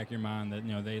know in the back of your mind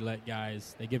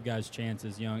that they give guys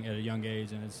chances at a young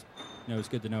age, and it's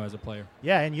good to know as a player.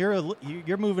 Yeah, and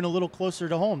you're moving a little closer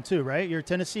to home too, right? You're a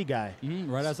Tennessee guy,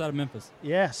 right outside of Memphis.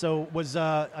 Yeah, so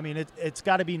it's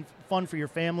got to be fun for your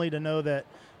family to know that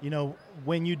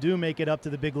when you do make it up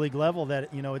to the big league level, that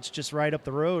it's just right up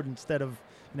the road instead of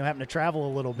having to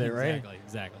travel a little bit, right?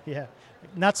 Exactly. Yeah.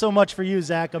 Not so much for you,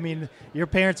 Zach. I mean, your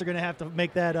parents are going to have to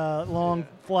make that long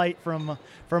flight from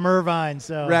Irvine.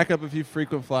 So rack up a few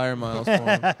frequent flyer miles for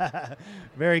them.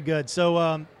 Very good.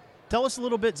 So tell us a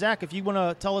little bit, Zach, if you want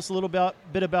to tell us a little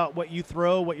bit about what you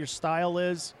throw, what your style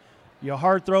is. You're a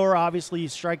hard thrower, obviously. You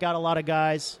strike out a lot of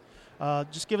guys.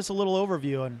 Just give us a little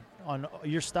overview on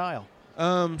your style. So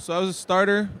I was a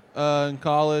starter in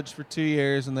college for 2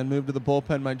 years, and then moved to the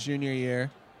bullpen my junior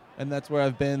year. And that's where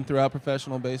I've been throughout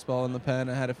professional baseball in the pen.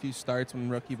 I had a few starts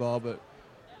in rookie ball, but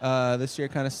this year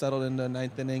kind of settled into a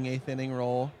 9th inning, 8th inning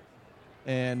role.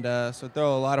 And so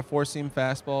throw a lot of four-seam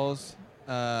fastballs,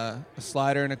 a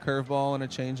slider and a curveball and a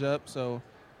changeup. So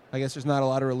I guess there's not a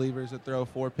lot of relievers that throw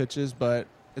 4 pitches, but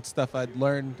it's stuff I'd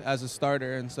learned as a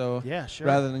starter. And so yeah, sure.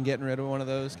 Rather than getting rid of one of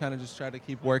those, kind of just try to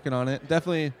keep working on it.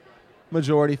 Definitely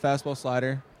majority fastball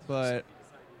slider, but...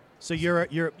 So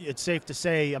it's safe to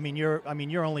say,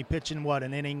 you're only pitching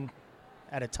an inning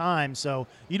at a time, so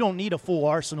you don't need a full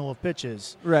arsenal of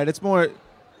pitches. Right. It's more,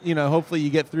 hopefully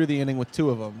you get through the inning with 2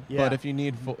 of them. Yeah. But if you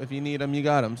need them, you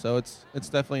got them. So it's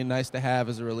definitely nice to have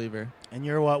as a reliever. And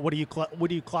you're what are you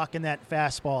clocking that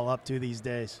fastball up to these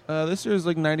days? This year is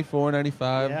 94,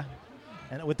 95. Yeah.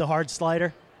 And with the hard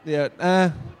slider?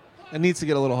 Yeah. It needs to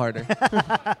get a little harder.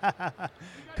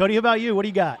 Cody, how about you? What do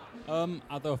you got?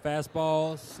 I throw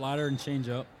fastball, slider, and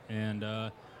changeup, and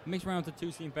mix around with the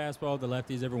 2-seam fastball, the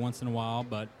lefties every once in a while.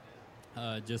 But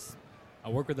I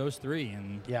work with those 3,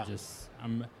 and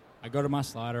I go to my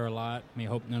slider a lot. I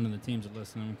hope none of the teams are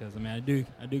listening, because I do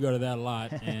go to that a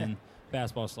lot. And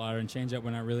fastball, slider, and changeup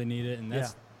when I really need it, and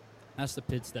that's the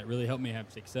pitch that really helped me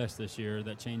have success this year.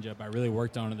 That changeup, I really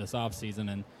worked on it this offseason,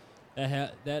 and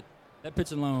that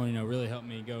pitch alone, really helped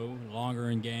me go longer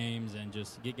in games and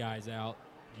just get guys out.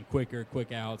 And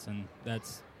quick outs, and that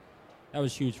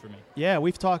was huge for me. Yeah,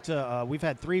 we've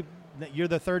had 3. You're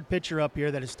the 3rd pitcher up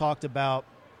here that has talked about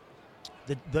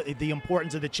the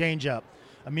importance of the changeup.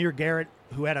 Amir Garrett,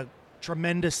 who had a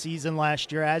tremendous season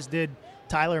last year, as did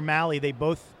Tyler Mahle. They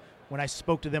both when I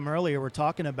spoke to them earlier, were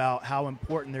talking about how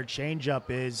important their changeup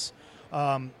is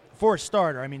for a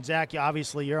starter. I mean, Zach,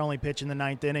 obviously you're only pitching the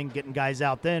ninth inning, getting guys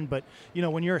out then, but,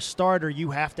 when you're a starter,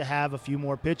 you have to have a few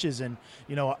more pitches. And,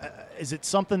 is it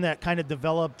something that kind of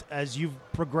developed as you've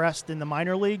progressed in the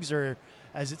minor leagues, or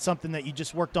is it something that you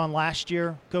just worked on last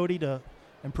year, Cody, to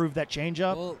improve that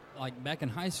changeup? Well, like back in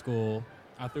high school,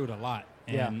 I threw it a lot,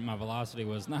 and my velocity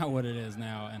was not what it is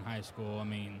now in high school. I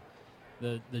mean,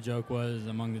 the joke was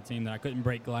among the team that I couldn't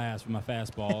break glass with my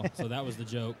fastball, so that was the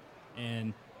joke.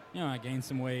 And, I gained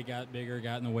some weight, got bigger,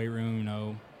 got in the weight room,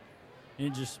 and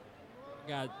it just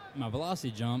got my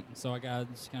velocity jumped, so I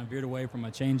just kind of veered away from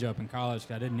my changeup in college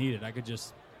because I didn't need it. I could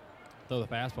just throw the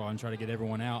fastball and try to get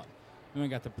everyone out. When I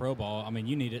got the pro ball, I mean,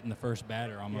 you need it in the first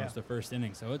batter almost, the first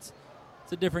inning. So it's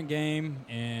a different game,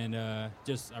 and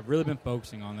I've really been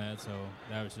focusing on that, so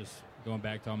that was just going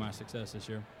back to all my success this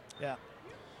year. Yeah.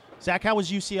 Zach, how was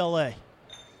UCLA?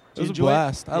 It was a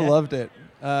blast. I loved it.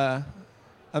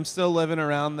 I'm still living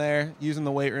around there, using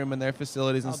the weight room and their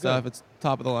facilities and stuff. Good. It's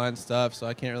top-of-the-line stuff, so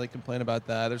I can't really complain about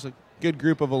that. There's a good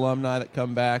group of alumni that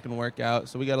come back and work out,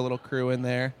 so we got a little crew in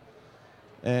there.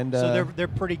 And so they're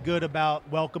pretty good about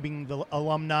welcoming the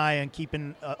alumni and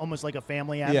keeping almost like a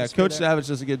family atmosphere. Yeah, Coach Savage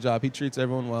does a good job. He treats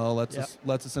everyone well, lets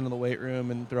us into the weight room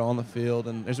and throw on the field.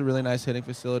 And there's a really nice hitting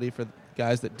facility for the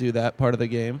guys that do that part of the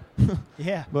game.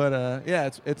 Yeah. But,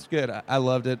 it's good. I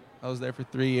loved it. I was there for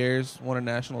 3 years, won a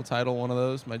national title, one of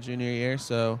those, my junior year.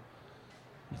 So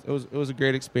it was a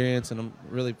great experience, and I'm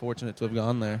really fortunate to have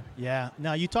gone there. Yeah.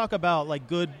 Now, you talk about, like,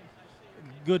 good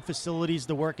facilities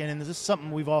to work in, and this is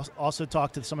something we've also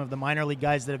talked to some of the minor league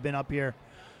guys that have been up here.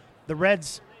 The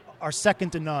Reds are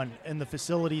second to none in the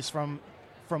facilities from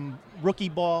rookie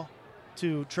ball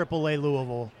to AAA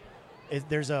Louisville.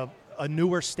 There's a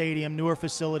newer stadium, newer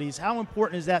facilities. How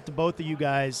important is that to both of you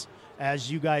guys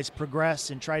as you guys progress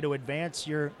and try to advance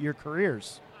your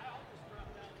careers?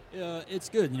 Yeah, it's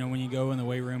good. When you go in the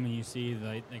weight room and you see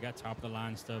they got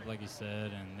top-of-the-line stuff, like you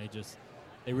said, and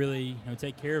they really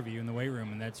take care of you in the weight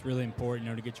room, and that's really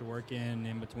important, to get your work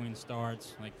in between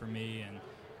starts, like for me and,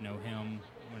 him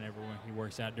whenever he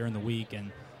works out during the week.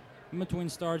 And in between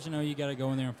starts, you got to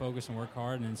go in there and focus and work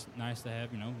hard, and it's nice to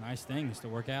have, nice things to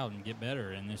work out and get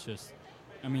better. And it's just,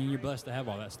 you're blessed to have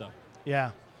all that stuff.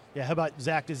 Yeah. Yeah, how about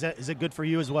Zach? Is it good for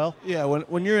you as well? Yeah,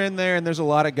 when you're in there and there's a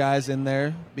lot of guys in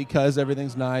there because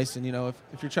everything's nice, and,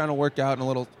 if you're trying to work out in a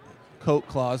little coat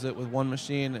closet with one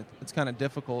machine, it's kind of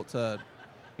difficult to –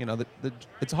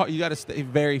 it's hard. You got to stay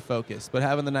very focused. But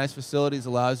having the nice facilities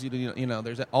allows you to,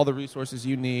 there's all the resources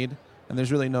you need, and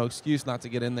there's really no excuse not to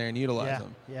get in there and utilize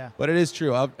them. Yeah. But it is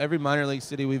true. Every minor league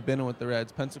city we've been in with the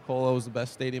Reds, Pensacola was the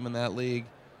best stadium in that league.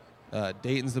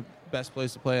 Dayton's the best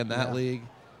place to play in that league.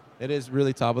 It is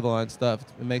really top-of-the-line stuff.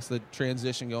 It makes the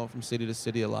transition going from city to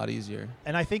city a lot easier.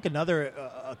 And I think another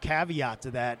caveat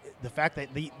to that, the fact that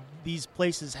these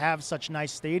places have such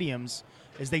nice stadiums,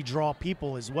 is they draw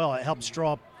people as well. It helps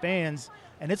draw fans,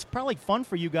 and it's probably fun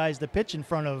for you guys to pitch in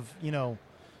front of,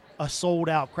 a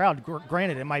sold-out crowd.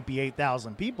 Granted, it might be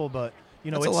 8,000 people, but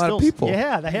That's it's a lot still of people.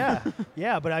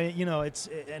 Yeah. But it's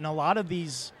and a lot of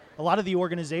the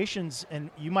organizations, and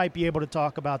you might be able to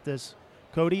talk about this,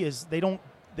 Cody, is they don't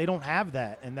have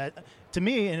that, and that to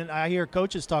me, and I hear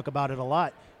coaches talk about it a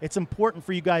lot. It's important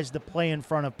for you guys to play in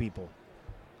front of people.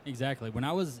 Exactly. When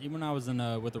I was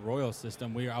in with the Royal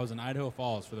system, I was in Idaho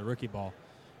Falls for the rookie ball,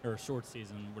 or short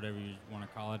season, whatever you want to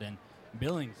call it. And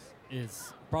Billings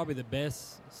is probably the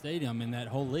best stadium in that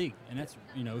whole league, and that's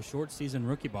short season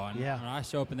rookie ball. And when I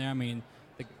show up in there,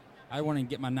 I want to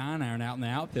get my 9-iron out in the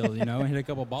outfield, and hit a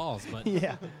couple balls. But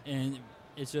and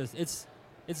it's just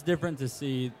it's different to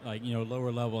see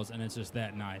lower levels, and it's just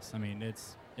that nice.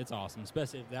 It's awesome,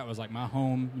 especially if that was like my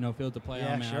home field to play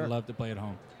on. Man, I'd love to play at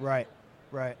home. Right.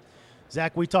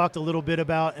 Zach, we talked a little bit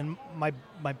about my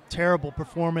terrible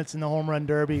performance in the home run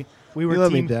derby. You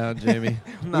let me down, Jamie.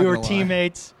 We were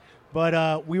teammates,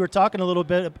 but we were talking a little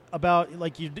bit about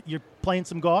you're playing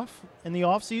some golf in the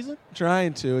off season.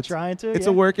 Trying to. It's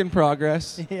a work in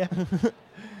progress. Yeah.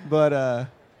 But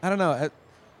I don't know.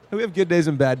 We have good days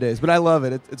and bad days, but I love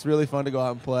it. It's really fun to go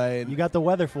out and play. And you got the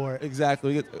weather for it. Exactly.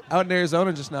 We get out in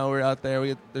Arizona just now. We're out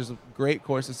there. There's great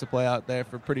courses to play out there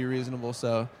for pretty reasonable.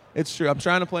 So it's true. I'm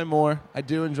trying to play more. I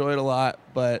do enjoy it a lot,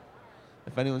 but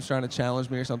if anyone's trying to challenge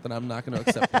me or something, I'm not going to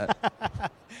accept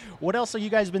that. What else have you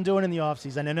guys been doing in the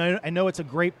offseason? I know it's a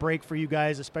great break for you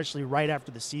guys, especially right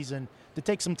after the season, to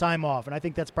take some time off, and I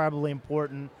think that's probably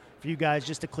important for you guys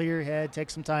just to clear your head, take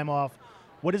some time off.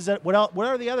 What is that? What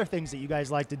are the other things that you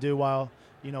guys like to do while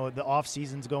the off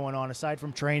season's going on? Aside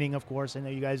from training, of course, I know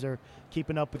you guys are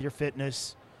keeping up with your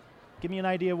fitness. Give me an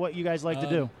idea of what you guys like to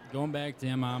do. Going back to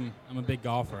him, I'm a big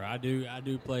golfer. I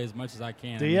do play as much as I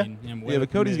can. Do you? Yeah,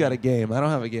 but Cody's got a game. I don't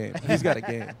have a game. He's got a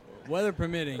game. Weather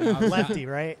permitting. Lefty,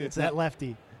 right? It's that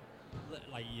lefty.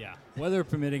 Weather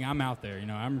permitting, I'm out there.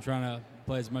 I'm trying to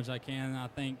play as much as I can. I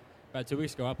think about 2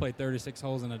 weeks ago, I played 36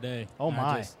 holes in a day. Oh, and my.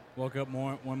 I just woke up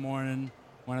one morning,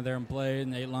 went out there and played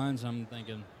and ate lunch. I'm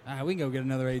thinking, we can go get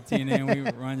another 18 in. We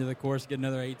run to the course, get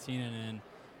another 18 in. And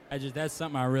that's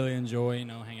something I really enjoy,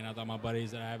 hanging out with all my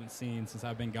buddies that I haven't seen since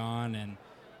I've been gone, and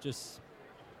just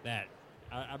that.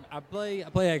 I play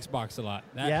Xbox a lot.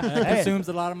 That consumes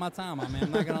a lot of my time. I'm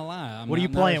not going to lie. What are you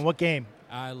playing? What game?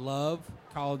 I love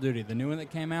Call of Duty. The new one that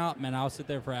came out, man, I'll sit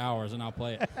there for hours and I'll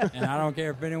play it. And I don't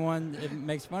care if anyone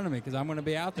makes fun of me because I'm going to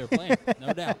be out there playing,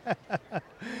 no doubt.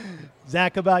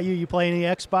 Zach, about you? You play any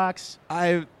Xbox?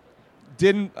 I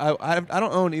don't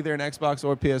own either an Xbox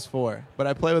or PS4, but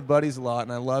I play with buddies a lot,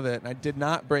 and I love it. And I did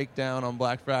not break down on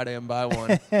Black Friday and buy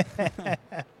one.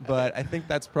 But I think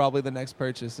that's probably the next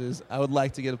purchase is I would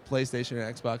like to get a PlayStation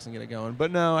or Xbox and get it going.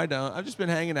 But no, I don't. I've just been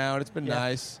hanging out. It's been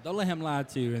nice. Don't let him lie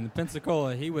to you. In the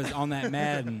Pensacola, he was on that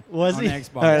Madden was on he?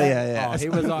 Xbox. Yeah. Oh, he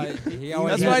was on. He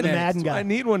always That's why the Madden guy. I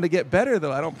need one to get better,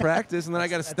 though. I don't practice, and then I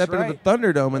got to step into the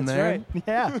Thunderdome in there. Right.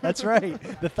 Yeah, that's right.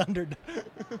 The Thunderdome.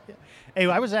 Hey,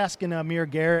 I was asking Amir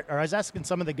Garrett, or I was asking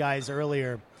some of the guys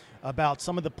earlier about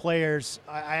some of the players.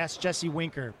 I asked Jesse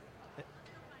Winker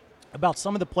about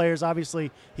some of the players.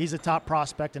 Obviously, he's a top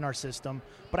prospect in our system.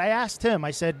 But I asked him,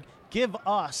 I said, give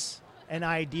us an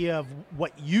idea of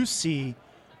what you see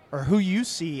or who you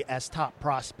see as top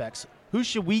prospects. Who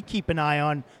should we keep an eye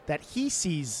on that he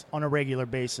sees on a regular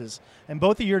basis? And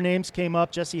both of your names came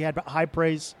up. Jesse had high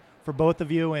praise for both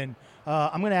of you. And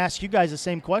I'm going to ask you guys the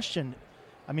same question.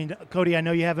 I mean, Cody, I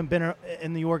know you haven't been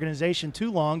in the organization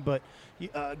too long, but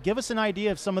give us an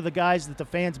idea of some of the guys that the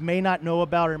fans may not know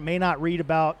about or may not read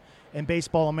about in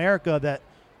Baseball America that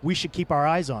we should keep our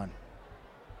eyes on,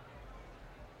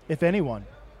 if anyone.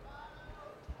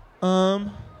 I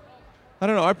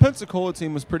don't know. Our Pensacola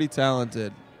team was pretty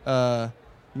talented.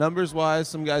 Numbers-wise,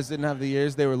 some guys didn't have the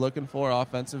years they were looking for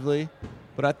offensively,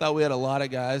 but I thought we had a lot of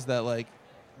guys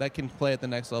that can play at the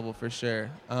next level for sure.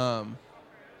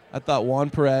 I thought Juan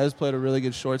Perez played a really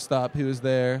good shortstop. He was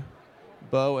there.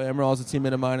 Bo Amaral is a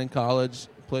teammate of mine in college.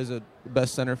 Plays the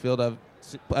best center field I've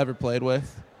ever played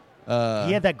with. He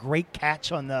had that great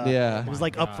catch on the. Yeah. It was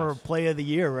up for Play of the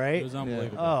Year, right? It was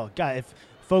unbelievable. Oh God! If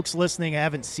folks listening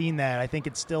haven't seen that, I think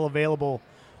it's still available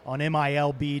on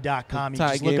MILB.com. You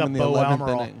just look up Bo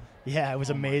Amaral. Yeah, it was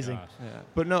amazing. Yeah.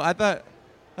 But no, I don't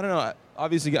know.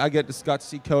 Obviously, I got to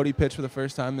see Cody pitch for the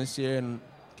first time this year, and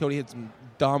Cody had some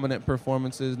dominant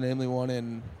performances, namely one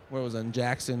in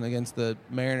Jackson against the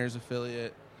Mariners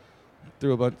affiliate.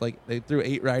 Threw a bunch, they threw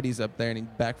 8 righties up there, and he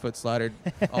backfoot slidered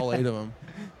all 8 of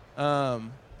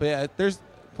them. But yeah, there's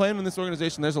playing in this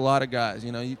organization. There's a lot of guys.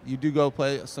 You do go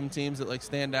play some teams that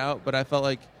stand out, but I felt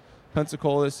like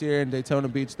Pensacola this year and Daytona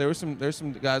Beach, there's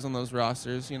some guys on those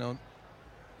rosters.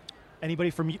 Anybody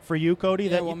for you, Cody,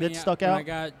 that stuck out? When I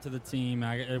got to the team,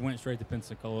 I went straight to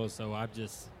Pensacola, so I'm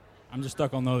just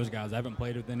stuck on those guys. I haven't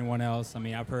played with anyone else. I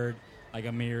mean, I've heard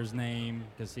Amir's name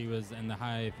because he was in the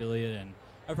high affiliate, and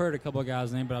I've heard a couple of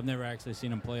guys' names, but I've never actually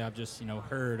seen them play. I've just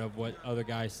heard of what other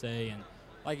guys say, and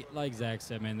like Zach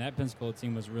said, man, that Pensacola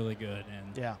team was really good,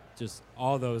 and just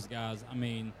all those guys. I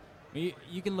mean,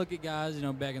 you can look at guys,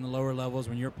 back in the lower levels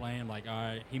when you're playing, all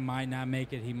right, he might not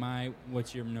make it, he might.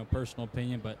 What's your personal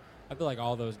opinion? But I feel like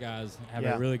all those guys have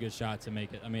a really good shot to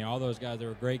make it. I mean, all those guys, they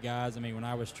were great guys. I mean, when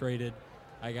I was traded,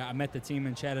 I met the team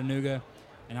in Chattanooga,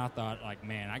 and I thought,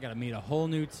 man, I got to meet a whole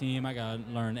new team. I got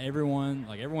to learn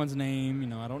everyone's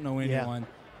name. I don't know anyone.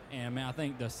 And, man, I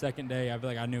think the second day, I feel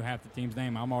like I knew half the team's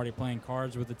name. I'm already playing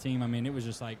cards with the team. I mean, it was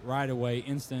just right away,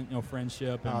 instant,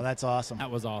 friendship. Oh, that's awesome.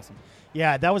 That was awesome.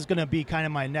 Yeah, that was going to be kind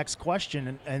of my next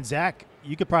question. And Zach,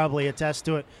 you could probably attest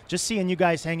to it. Just seeing you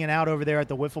guys hanging out over there at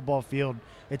the wiffle ball field,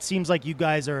 it seems like you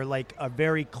guys are a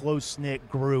very close-knit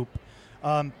group.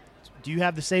 Do you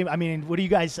have the same? I mean, what do you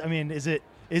guys? I mean, is it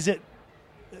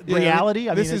reality?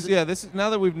 This is now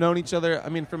that we've known each other. I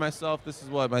mean, for myself, this is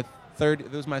my third.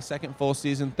 This was my second full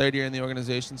season, third year in the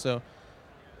organization. So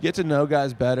get to know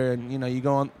guys better, and you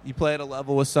go on, you play at a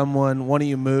level with someone. One of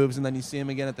you moves, and then you see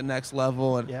them again at the next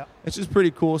level, and it's just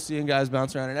pretty cool seeing guys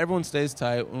bounce around. And everyone stays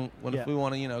tight. If we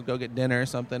want to, go get dinner or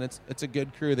something, it's a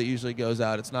good crew that usually goes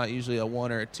out. It's not usually a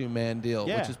 1 or a 2 man deal,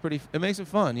 which is pretty. It makes it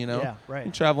fun, Yeah, right.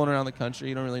 You're traveling around the country,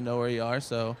 you don't really know where you are,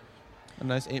 so a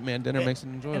nice 8-man dinner makes it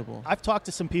enjoyable. I've talked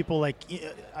to some people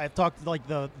I've talked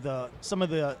to some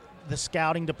of the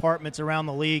scouting departments around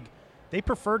the league. They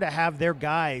prefer to have their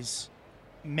guys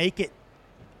make it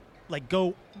like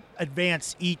go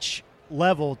advance each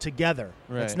level together.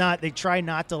 Right. It's not. They try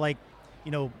not to like,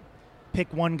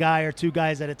 pick one guy or two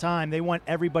guys at a time. They want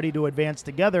everybody to advance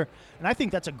together, and I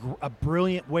think that's a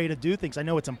brilliant way to do things. I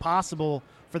know it's impossible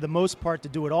for the most part to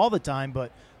do it all the time,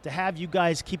 but to have you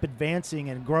guys keep advancing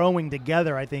and growing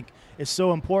together, I think, is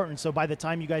so important. So by the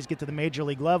time you guys get to the major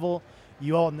league level,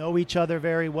 you all know each other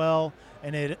very well,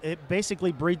 and it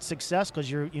basically breeds success because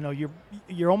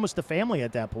you're almost a family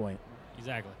at that point.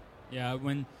 Exactly. Yeah.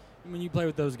 When you play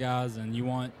with those guys and you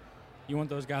want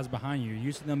those guys behind you. You're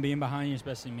used to them being behind you,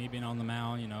 especially me being on the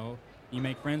mound. You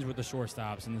make friends with the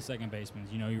shortstops and the second basemen.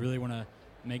 You really want to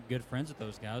make good friends with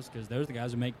those guys because those are the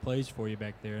guys who make plays for you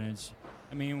back there. And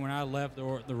when I left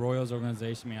the Royals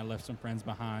organization, I left some friends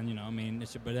behind.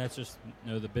 But that's just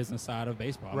the business side of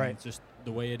baseball. Right. It's just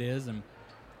the way it is.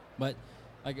 But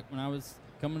like when I was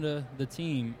coming to the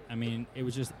team, it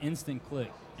was just instant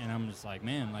click. And I'm just like,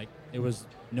 man, like it was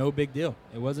no big deal.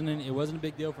 It wasn't a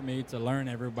big deal for me to learn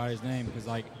everybody's name because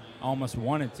like I almost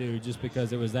wanted to just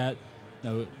because it was that,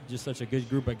 just such a good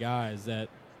group of guys that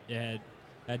it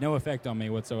had no effect on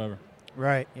me whatsoever.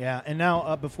 Right. Yeah. And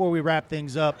now before we wrap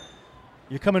things up,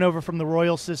 you're coming over from the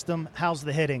Royal system. How's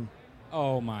the hitting?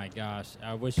 Oh my gosh!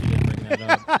 I wish you didn't bring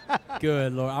that up.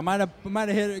 Good Lord, I might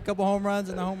have hit a couple home runs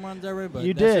in the home runs area, but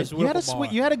you that's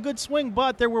did. You had a good swing,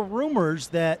 but there were rumors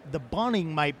that the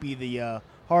bunting might be the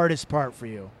hardest part for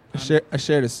you. I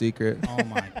shared a secret. Oh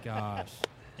my gosh!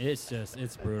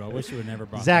 It's brutal. I wish you would never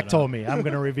brought Zach that told up. me. I'm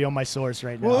going to reveal my source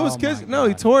right now. Well, it was because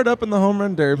he tore it up in the home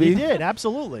run derby. He did,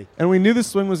 absolutely. And we knew the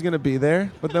swing was going to be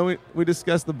there, but then we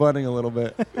discussed the bunting a little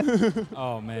bit.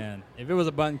 Oh man, if it was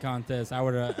a bunting contest, I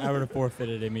would have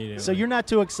forfeited immediately. So you're not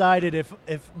too excited if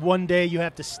one day you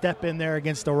have to step in there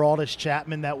against Aroldis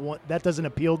Chapman, that doesn't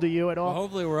appeal to you at all? Well,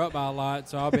 hopefully we're up by a lot,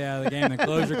 so I'll be out of the game.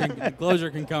 The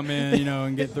closer can come in,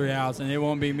 and get 3 outs, and it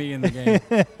won't be me in the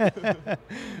game.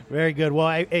 Very good.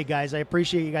 Well, hey guys, I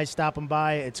appreciate you guys stopping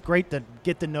by. It's great to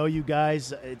get to know you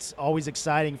guys. It's always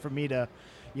exciting for me to,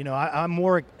 I'm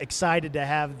more excited to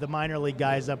have the minor league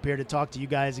guys up here to talk to you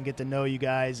guys and get to know you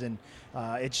guys. And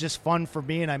it's just fun for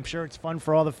me, and I'm sure it's fun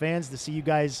for all the fans to see you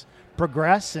guys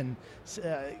progress and,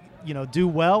 do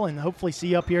well, and hopefully see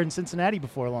you up here in Cincinnati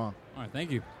before long. All right,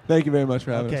 thank you. Thank you very much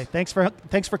for having us. Okay,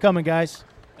 thanks for coming, guys.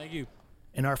 Thank you.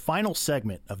 In our final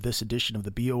segment of this edition of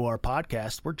the BOR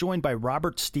podcast, we're joined by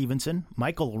Robert Stephenson,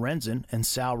 Michael Lorenzen, and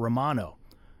Sal Romano.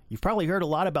 You've probably heard a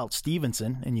lot about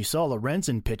Stephenson, and you saw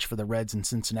Lorenzen pitch for the Reds in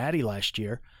Cincinnati last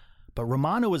year, but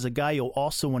Romano is a guy you'll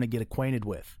also want to get acquainted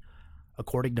with.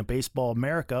 According to Baseball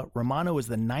America, Romano is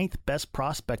the 9th best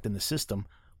prospect in the system,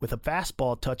 with a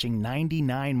fastball touching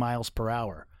 99 miles per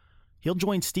hour. He'll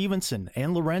join Stephenson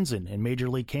and Lorenzen in Major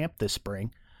League Camp this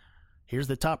spring. Here's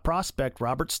the top prospect,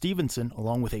 Robert Stephenson,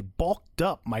 along with a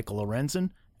bulked-up Michael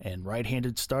Lorenzen and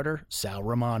right-handed starter Sal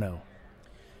Romano.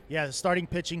 Yeah, the starting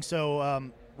pitching.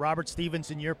 So, Robert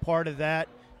Stephenson, you're part of that.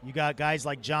 You got guys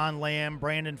like John Lamb,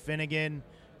 Brandon Finnegan,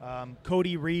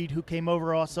 Cody Reed, who came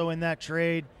over also in that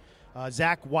trade,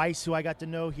 Zach Weiss, who I got to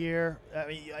know here.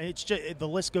 It's just, the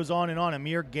list goes on and on.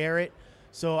 Amir Garrett.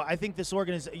 So I think this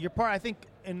organization, you're part. I think,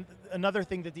 and another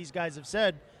thing that these guys have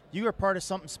said, you are part of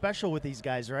something special with these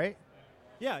guys, right?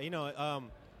 Yeah,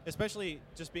 especially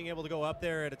just being able to go up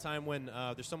there at a time when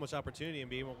there's so much opportunity and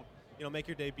be able to, make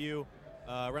your debut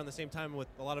around the same time with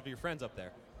a lot of your friends up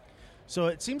there. So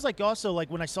it seems like also, like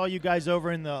when I saw you guys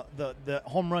over in the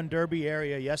home run derby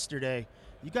area yesterday,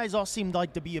 you guys all seemed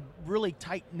like to be a really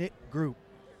tight-knit group.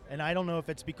 And I don't know if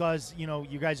it's because,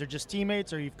 you guys are just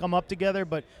teammates or you've come up together,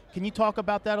 but can you talk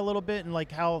about that a little bit and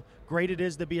like how great it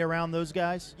is to be around those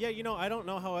guys? Yeah, I don't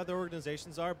know how other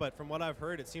organizations are, but from what I've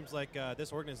heard, it seems like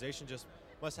this organization just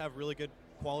must have really good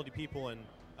quality people. And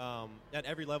at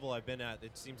every level I've been at,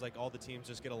 it seems like all the teams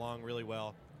just get along really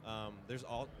well. There's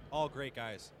all great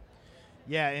guys.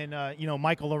 Yeah, and,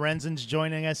 Michael Lorenzen's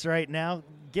joining us right now.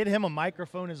 Get him a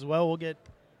microphone as well.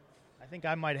 I think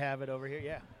I might have it over here.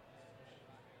 Yeah.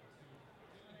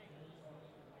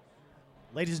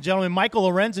 Ladies and gentlemen, Michael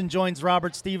Lorenzen joins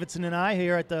Robert Stephenson and I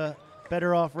here at the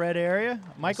Better Off Red area.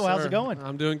 Michael, yes, how's it going?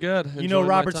 I'm doing good. You know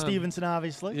Robert Stephenson,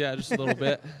 obviously. Yeah, just a little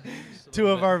bit. Two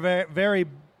of our very, very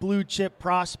blue chip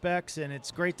prospects, and it's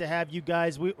great to have you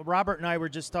guys. Robert and I were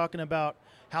just talking about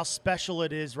how special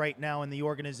it is right now in the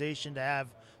organization to have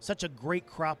such a great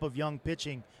crop of young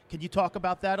pitching. Can you talk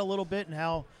about that a little bit and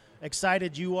how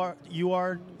excited you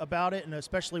are about it, and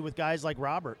especially with guys like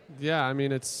Robert? Yeah,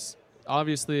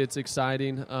 it's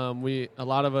exciting. A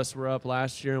lot of us were up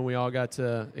last year, and we all got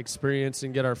to experience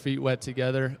and get our feet wet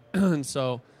together. And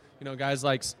so, guys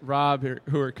like Rob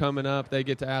who are coming up, they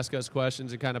get to ask us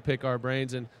questions and kind of pick our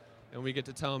brains. And and we get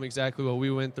to tell them exactly what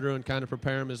we went through and kind of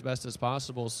prepare them as best as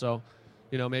possible. So,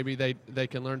 maybe they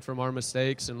can learn from our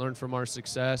mistakes and learn from our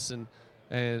success, and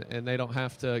they don't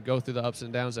have to go through the ups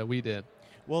and downs that we did.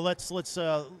 Well, let's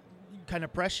kind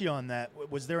of press you on that.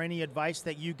 Was there any advice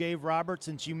that you gave Robert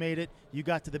since you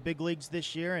got to the big leagues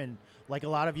this year? And like a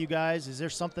lot of you guys, is there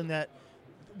something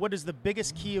what is the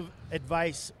biggest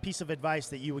piece of advice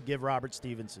that you would give Robert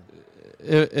Stevenson?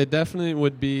 It definitely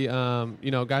would be,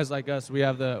 guys like us, we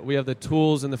have the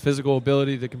tools and the physical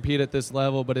ability to compete at this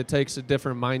level, but it takes a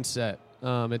different mindset.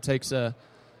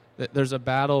 There's a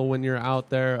battle when you're out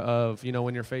there of,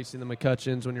 when you're facing the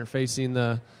McCutcheons, when you're facing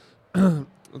the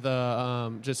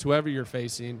just whoever you're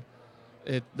facing.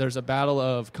 There's a battle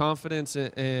of confidence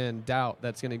and doubt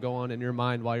that's going to go on in your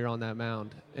mind while you're on that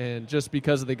mound. And just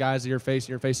because of the guys that you're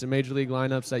facing major league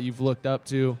lineups that you've looked up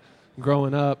to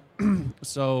growing up.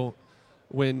 So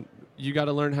when you got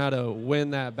to learn how to win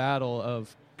that battle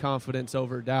of confidence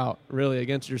over doubt, really,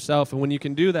 against yourself. And when you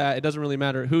can do that, it doesn't really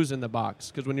matter who's in the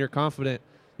box, because when you're confident,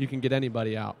 you can get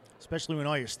anybody out. Especially when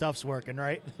all your stuff's working,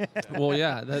 right? Well,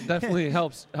 yeah, that definitely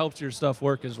helps your stuff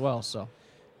work as well. So,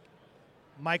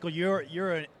 Michael,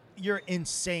 you're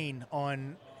insane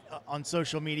on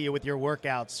social media with your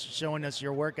workouts, showing us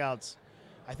your workouts.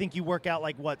 I think you work out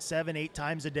 7-8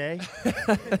 times a day.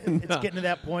 It's getting to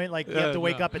that point, you have to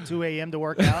wake up at 2 a.m. to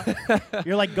work out.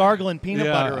 You're like gargling peanut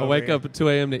butter. I wake up at 2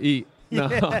 a.m. to eat. No,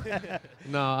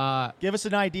 no. Give us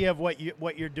an idea of what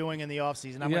you're doing in the off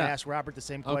season. I'm going to ask Robert the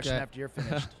same question after you're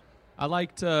finished. I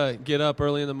like to get up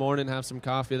early in the morning, have some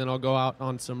coffee, then I'll go out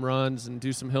on some runs and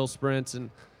do some hill sprints and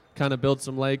kind of build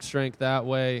some leg strength that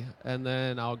way. And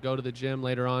then I'll go to the gym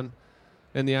later on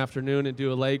in the afternoon and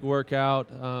do a leg workout,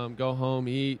 go home,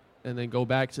 eat, and then go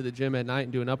back to the gym at night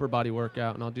and do an upper body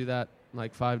workout. And I'll do that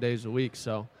 5 days a week.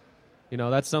 So,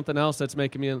 that's something else that's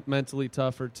making me mentally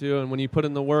tougher too. And when you put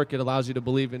in the work, it allows you to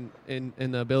believe in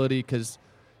the ability, because,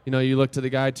 you look to the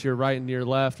guy to your right and to your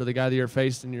left, or the guy that you're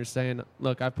facing, and you're saying,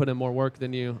 look, I've put in more work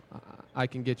than you. I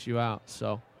can get you out.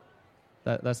 So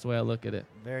that's the way I look at it.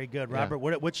 Very good. Robert,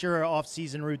 what's your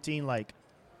off-season routine like?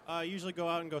 I usually go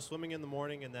out and go swimming in the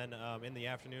morning, and then in the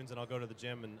afternoons, and I'll go to the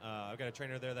gym. And I've got a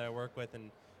trainer there that I work with, and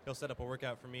he'll set up a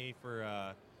workout for me for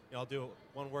I'll do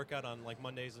one workout on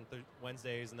Mondays and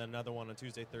Wednesdays, and then another one on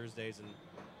Tuesday, Thursdays, and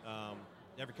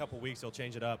every couple of weeks he'll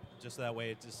change it up, just so that way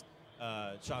it just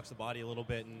shocks the body a little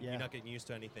bit, and you're not getting used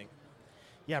to anything.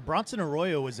 Yeah, Bronson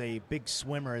Arroyo was a big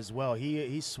swimmer as well.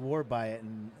 He swore by it,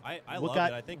 and I love it.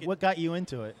 I think what got you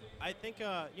into it? I think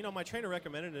my trainer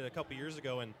recommended it a couple years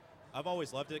ago, and I've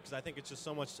always loved it because I think it's just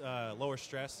so much lower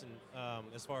stress, and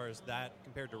as far as that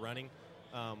compared to running,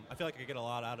 I feel like I get a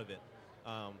lot out of it.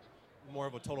 More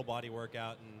of a total body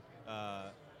workout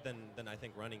and than I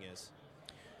think running is.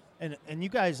 And you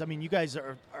guys, you guys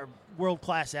are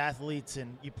world-class athletes,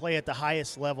 and you play at the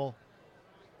highest level.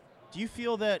 Do you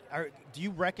feel that, do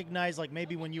you recognize,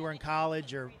 maybe when you were in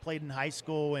college or played in high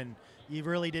school and you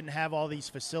really didn't have all these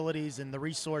facilities and the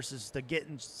resources to get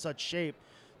in such shape,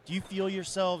 do you feel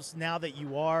yourselves, now that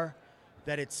you are,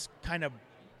 that it's kind of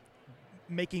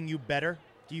making you better?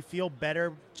 Do you feel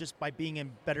better just by being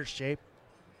in better shape?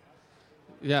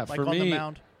 Yeah, for on me, the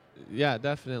mound? Yeah,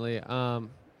 definitely.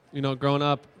 Growing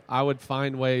up, I would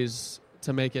find ways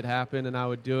to make it happen, and I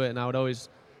would do it, and I would always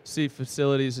see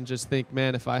facilities and just think,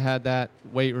 man, if I had that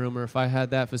weight room or if I had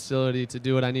that facility to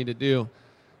do what I need to do,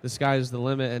 the sky's the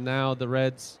limit. And now the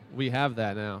Reds, we have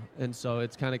that now, and so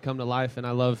it's kind of come to life, and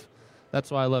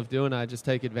that's why I love doing it. I just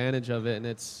take advantage of it, and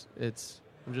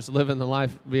I'm just living the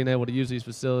life, being able to use these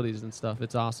facilities and stuff.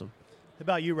 It's awesome. How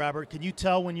about you, Robert? Can you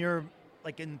tell when you're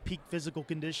in peak physical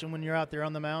condition when you're out there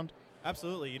on the mound?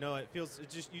 Absolutely. You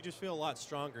just feel a lot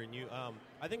stronger, and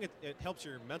I think it helps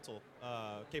your mental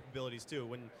capabilities too.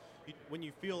 When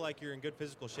you feel like you're in good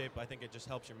physical shape, I think it just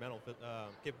helps your mental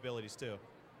capabilities too.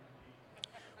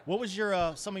 What was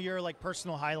your some of your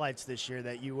personal highlights this year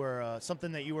that you were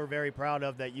something that you were very proud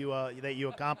of that you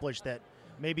accomplished that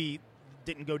maybe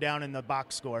didn't go down in the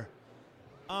box score?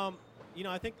 I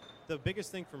think the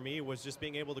biggest thing for me was just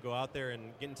being able to go out there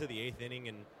and get into the 8th inning.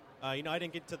 And, I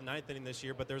didn't get to the 9th inning this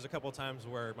year, but there was a couple of times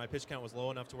where my pitch count was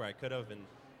low enough to where I could have. And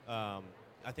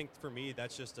I think for me,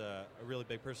 that's just a really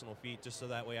big personal feat, just so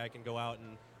that way I can go out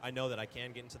and I know that I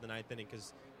can get into the 9th inning,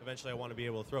 because eventually I want to be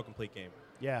able to throw a complete game.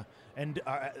 Yeah, and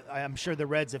I'm sure the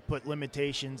Reds have put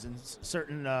limitations and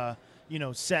certain,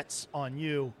 sets on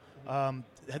you.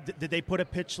 Did they put a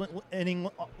pitch inning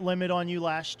limit on you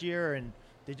last year? And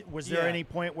was there any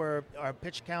point where our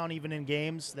pitch count, even in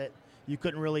games, that you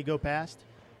couldn't really go past?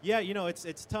 Yeah,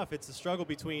 it's tough. It's a struggle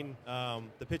between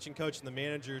the pitching coach and the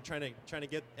manager trying to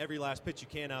get every last pitch you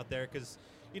can out there, because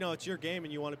it's your game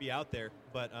and you want to be out there,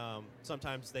 but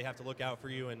sometimes they have to look out for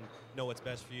you and know what's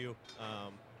best for you,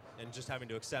 and just having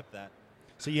to accept that.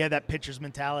 So you had that pitcher's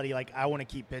mentality, like, I want to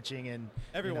keep pitching, and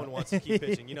everyone wants to keep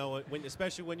pitching.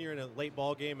 Especially when you're in a late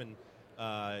ball game and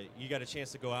you got a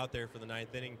chance to go out there for the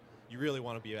 9th inning, you really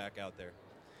want to be back out there.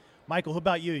 Michael, how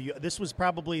about you? This was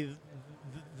probably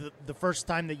the first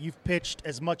time that you've pitched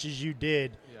as much as you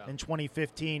did in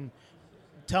 2015.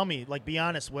 Tell me, be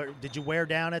honest, did you wear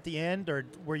down at the end, or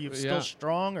were you still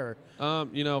strong? Or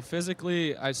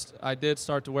physically, I did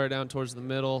start to wear down towards the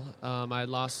middle. I had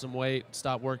lost some weight,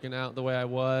 stopped working out the way I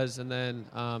was, and then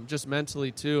just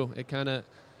mentally too. It kind of,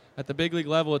 at the big league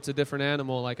level, it's a different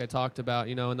animal, like I talked about.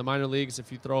 In the minor leagues,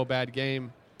 if you throw a bad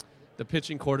game, the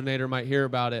pitching coordinator might hear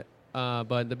about it.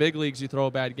 But in the big leagues, you throw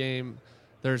a bad game,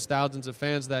 there's thousands of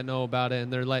fans that know about it,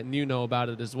 and they're letting you know about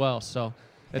it as well. So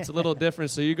it's a little different.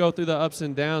 So you go through the ups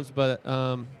and downs, but,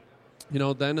 at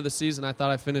the end of the season, I thought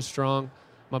I finished strong.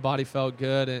 My body felt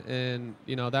good, and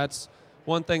that's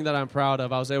one thing that I'm proud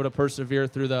of. I was able to persevere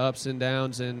through the ups and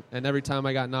downs, and every time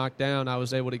I got knocked down, I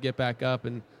was able to get back up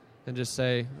and just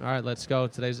say, all right, let's go.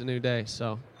 Today's a new day.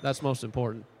 So that's most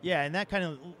important. Yeah, and that kind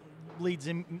of leads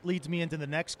me into the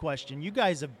next question. You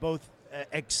guys have both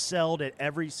excelled at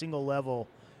every single level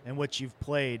in which you've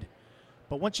played.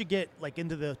 But once you get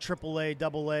into the AAA,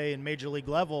 AA, and Major League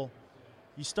level,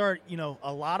 you start,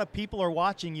 a lot of people are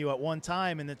watching you at one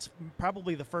time, and it's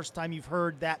probably the first time you've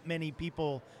heard that many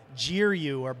people jeer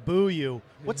you or boo you.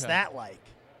 What's that like?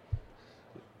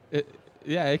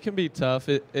 It can be tough.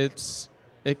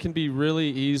 It can be really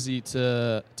easy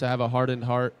to have a hardened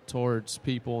heart towards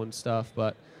people and stuff,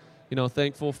 but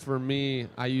thankful for me,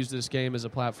 I use this game as a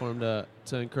platform to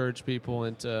encourage people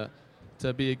and to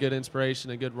be a good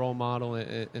inspiration, a good role model,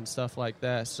 and stuff like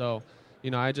that. So,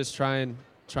 I just try and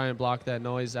block that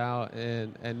noise out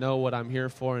and know what I'm here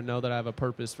for, and know that I have a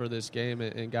purpose for this game,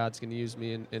 and God's going to use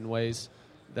me in ways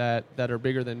that are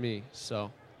bigger than me. So,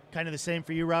 kind of the same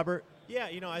for you, Robert? Yeah,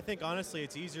 I think honestly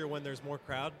it's easier when there's more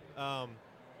crowd.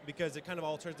 Because it kind of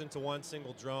all turns into one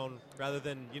single drone rather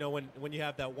than, when you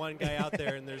have that one guy out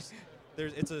there and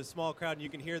it's a small crowd and you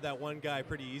can hear that one guy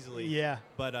pretty easily. Yeah.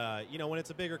 But, when it's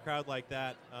a bigger crowd like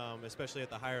that, especially at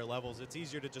the higher levels, it's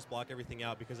easier to just block everything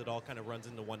out because it all kind of runs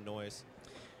into one noise.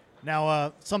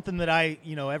 Now, something that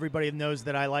everybody knows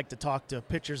that I like to talk to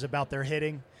pitchers about their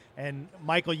hitting. And,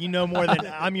 Michael, more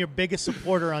than I'm your biggest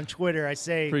supporter on Twitter. I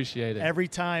say, appreciate it. Every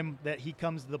time that he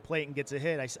comes to the plate and gets a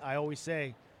hit, I always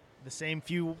say, the same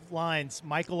few lines.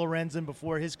 Michael Lorenzen,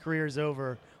 before his career is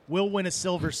over, will win a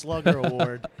Silver Slugger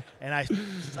award, and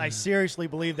I seriously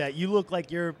believe that. You look like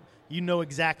you know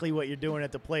exactly what you're doing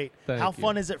at the plate. How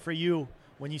fun is it for you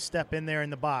when you step in there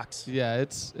in the box? Yeah,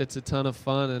 it's a ton of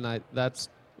fun, and that's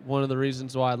one of the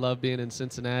reasons why I love being in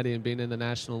Cincinnati and being in the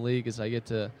National League is I get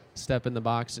to step in the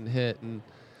box and hit. And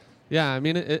yeah, I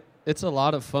mean it's a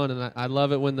lot of fun, and I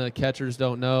love it when the catchers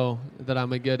don't know that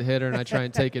I'm a good hitter, and I try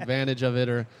and take advantage of it,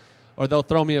 or they'll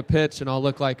throw me a pitch and I'll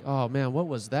look like, oh man, what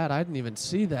was that? I didn't even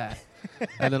see that.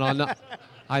 And then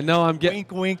I know I'm getting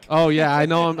wink, wink. Oh yeah, I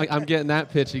know I'm getting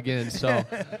that pitch again. So,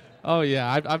 oh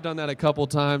yeah, I've done that a couple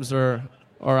times, or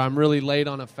I'm really late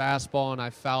on a fastball and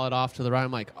I foul it off to the right.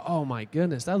 I'm like, oh my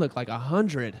goodness, that looked like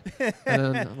 100. And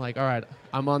then I'm like, all right,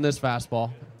 I'm on this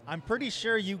fastball. I'm pretty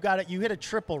sure you got it. You hit a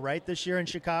triple, right, this year in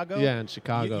Chicago? Yeah, in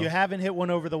Chicago. You haven't hit one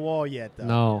over the wall yet, though.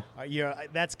 No.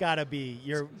 That's got to be.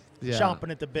 You're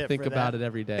chomping at the bit. Think for about that. it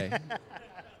every day.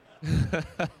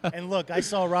 And look, I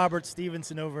saw Robert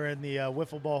Stevenson over in the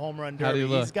Wiffle Ball Home Run Derby. How do you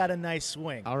look? He's got a nice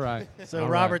swing. All right. So,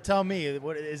 Robert, tell me,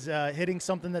 what is hitting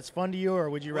something that's fun to you, or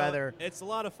would you rather? It's a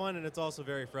lot of fun, and it's also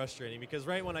very frustrating because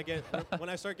right when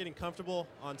I start getting comfortable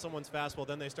on someone's fastball,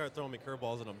 then they start throwing me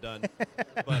curveballs, and I'm done.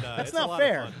 But that's it's not a lot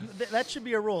fair. of fun. That should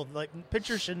be a rule. Like,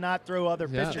 pitchers should not throw other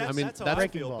pitchers. I mean, that's how I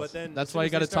feel. But then that's why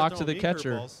you got to talk to the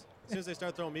catcher. As soon as they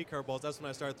start throwing me curveballs, that's when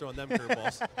I start throwing them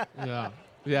curveballs.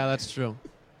 Yeah, that's true.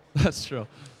 That's true.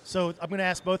 So I'm going to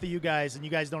ask both of you guys, and you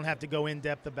guys don't have to go in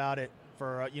depth about it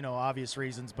for obvious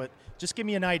reasons, but just give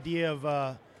me an idea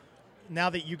of now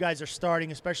that you guys are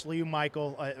starting, especially you,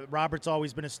 Michael. Robert's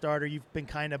always been a starter. You've been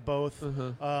kind of both.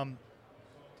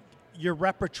 Your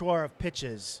repertoire of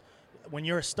pitches. When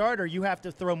you're a starter, you have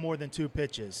to throw more than 2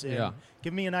 pitches. And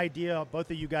give me an idea,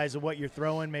 both of you guys, of what you're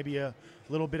throwing, maybe a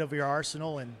little bit of your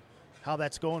arsenal and how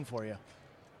that's going for you.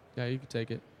 Yeah, you can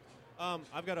take it.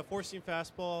 I've got a 4-seam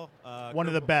fastball. One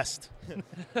of the best.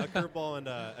 A curveball and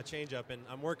a changeup. And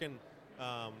I'm working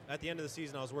at the end of the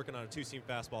season, I was working on a 2-seam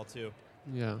fastball, too.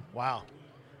 Yeah. Wow.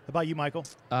 How about you, Michael?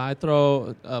 I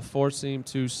throw a 4-seam,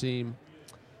 2-seam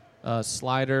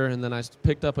slider, and then I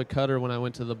picked up a cutter when I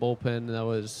went to the bullpen. That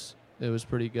was it was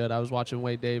pretty good. I was watching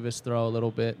Wade Davis throw a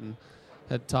little bit and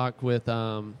had talked with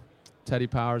Teddy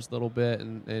Powers a little bit,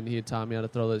 and he had taught me how to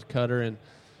throw the cutter. And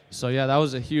so, yeah, that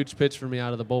was a huge pitch for me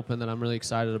out of the bullpen that I'm really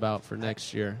excited about for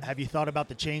next year. Have you thought about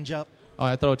the changeup? Oh,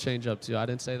 I throw a changeup too. I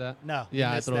didn't say that? No.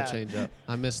 Yeah, I throw a changeup.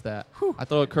 I missed that. I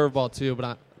throw a curveball too,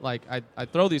 but I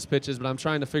throw these pitches, but I'm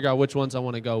trying to figure out which ones I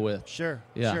want to go with. Sure.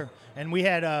 Yeah. Sure. And we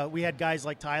had guys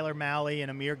like Tyler Malley and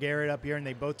Amir Garrett up here, and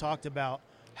they both talked about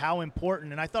how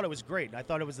important, and I thought it was great. I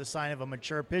thought it was the sign of a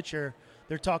mature pitcher.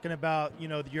 They're talking about,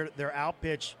 their out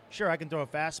pitch. Sure, I can throw a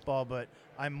fastball, but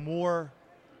I'm more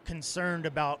concerned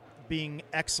about being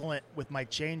excellent with my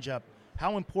changeup.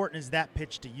 How important is that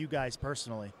pitch to you guys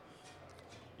personally?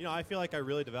 I feel like I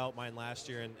really developed mine last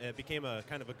year, and it became a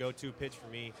kind of a go-to pitch for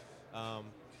me,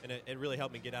 and it really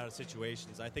helped me get out of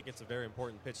situations. I think it's a very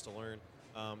important pitch to learn,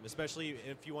 especially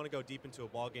if you want to go deep into a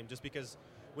ball game, just because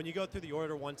when you go through the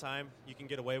order one time, you can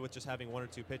get away with just having one or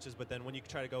two pitches, but then when you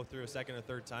try to go through a second or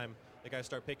third time, the guys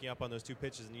start picking up on those two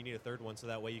pitches, and you need a third one so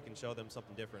that way you can show them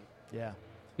something different. Yeah.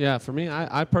 Yeah, for me,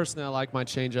 I personally like my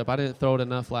changeup. I didn't throw it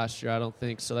enough last year, I don't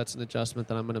think, so that's an adjustment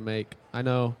that I'm going to make. I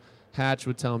know Hatch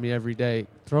would tell me every day,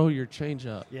 throw your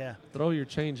changeup. Yeah. Throw your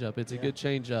changeup. It's a good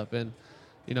changeup. And,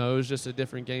 it was just a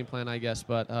different game plan, I guess.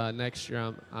 But next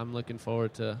year, I'm looking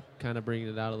forward to kind of bringing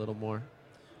it out a little more.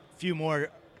 Few more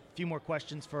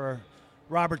questions for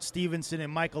Robert Stephenson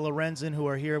and Michael Lorenzen, who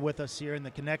are here with us here in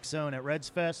the Connect Zone at Reds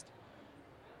Fest.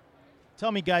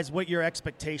 Tell me, guys, what your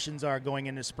expectations are going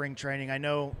into spring training. I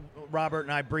know Robert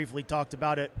and I briefly talked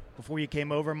about it before you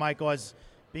came over, Michael, as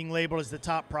being labeled as the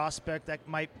top prospect. That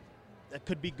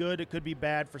could be good. It could be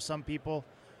bad for some people.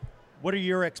 What are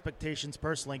your expectations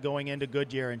personally going into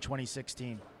Goodyear in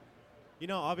 2016?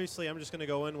 Obviously I'm just going to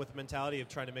go in with the mentality of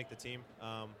trying to make the team.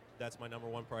 That's my number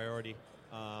one priority.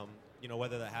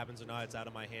 Whether that happens or not, it's out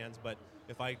of my hands. But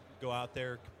if I go out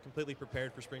there completely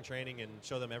prepared for spring training and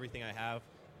show them everything I have,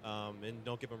 and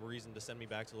don't give them a reason to send me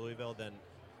back to Louisville, then,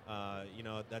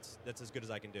 that's as good as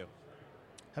I can do.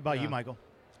 How about you, Michael?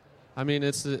 I mean,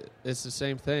 it's the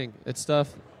same thing. It's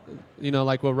stuff,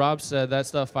 like what Rob said, that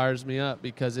stuff fires me up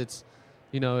because it's,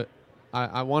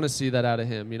 I want to see that out of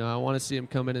him. I want to see him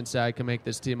come in and say, I can make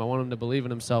this team. I want him to believe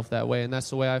in himself that way, and that's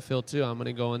the way I feel too. I'm going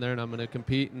to go in there and I'm going to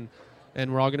compete,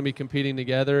 and we're all going to be competing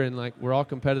together, and we're all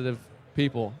competitive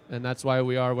people, and that's why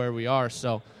we are where we are.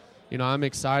 So, I'm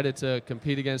excited to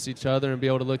compete against each other and be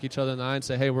able to look each other in the eye and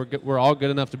say, hey, we're all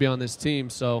good enough to be on this team.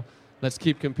 So let's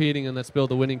keep competing and let's build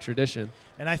a winning tradition.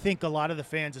 And I think a lot of the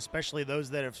fans, especially those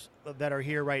that are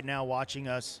here right now watching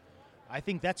us, I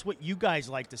think that's what you guys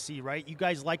like to see, right? You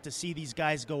guys like to see these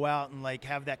guys go out and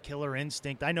have that killer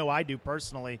instinct. I know I do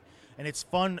personally, and it's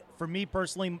fun for me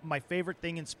personally. My favorite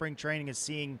thing in spring training is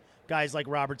seeing guys like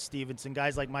Robert Stephenson,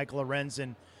 guys like Michael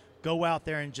Lorenzen go out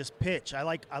there and just pitch. I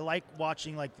like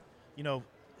watching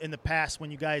in the past when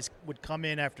you guys would come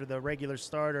in after the regular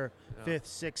starter, fifth,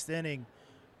 sixth inning.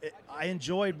 I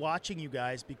enjoyed watching you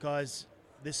guys because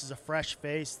this is a fresh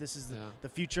face. This is the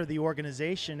future of the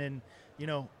organization. And,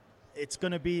 it's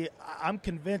going to be – I'm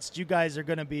convinced you guys are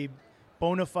going to be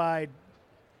bona fide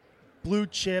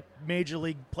blue-chip Major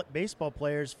League Baseball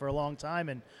players for a long time.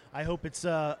 And I hope it's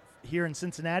here in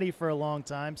Cincinnati for a long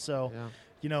time. So,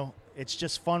 it's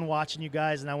just fun watching you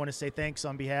guys. And I want to say thanks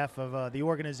on behalf of the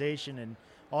organization and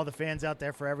all the fans out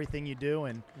there for everything you do,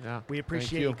 and we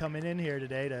appreciate you coming in here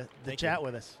today to chat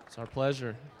with us. It's our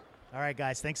pleasure. All right,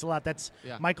 guys, thanks a lot. That's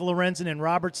Michael Lorenzen and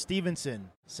Robert Stephenson.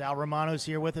 Sal Romano's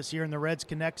here with us here in the Reds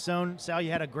Connect Zone. Sal,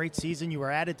 you had a great season. You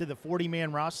were added to the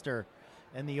 40-man roster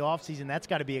in the offseason. That's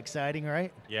got to be exciting,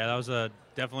 right? Yeah, that was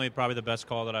definitely probably the best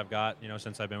call that I've got,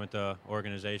 since I've been with the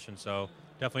organization. So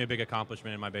definitely a big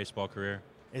accomplishment in my baseball career.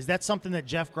 Is that something that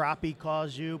Jeff Groppe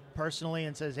calls you personally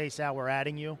and says, hey, Sal, we're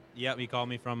adding you? Yeah, he called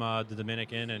me from the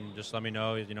Dominican and just let me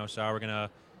know, Sal, we're going to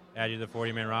add you to the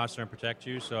 40-man roster and protect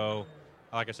you. So,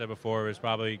 like I said before, it was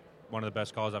probably one of the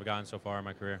best calls I've gotten so far in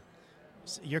my career.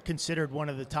 You're considered one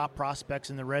of the top prospects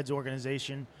in the Reds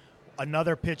organization.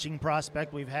 Another pitching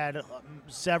prospect. We've had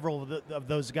several of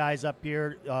those guys up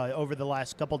here over the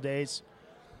last couple days.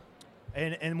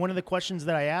 And one of the questions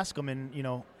that I ask them,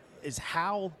 is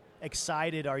how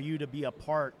excited are you to be a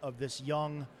part of this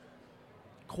young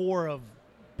core of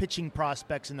pitching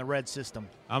prospects in the Red system?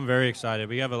 I'm very excited.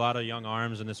 We have a lot of young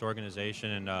arms in this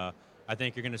organization, and I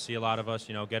think you're going to see a lot of us,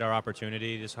 get our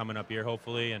opportunity this coming up year,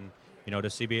 hopefully, and to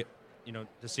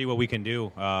see what we can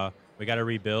do. We got to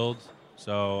rebuild,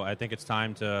 so I think it's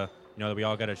time to that we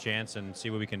all get a chance and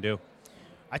see what we can do.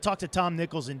 I talked to Tom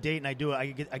Nichols in Dayton. I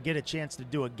get a chance to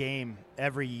do a game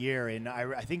every year, and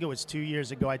I think it was 2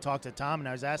 years ago I talked to Tom, and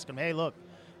I was asking him, hey, look,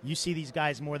 you see these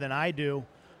guys more than I do.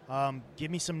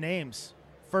 Give me some names.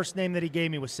 First name that he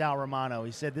gave me was Sal Romano.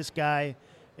 He said this guy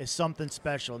is something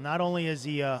special. Not only is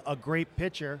he a great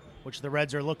pitcher, which the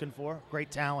Reds are looking for,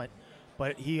 great talent,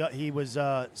 but he was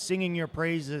singing your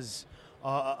praises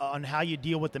on how you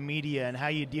deal with the media and how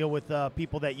you deal with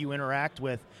people that you interact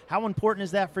with. How important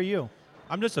is that for you?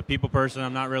 I'm just a people person.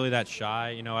 I'm not really that shy.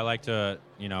 You know, I like to,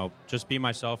 just be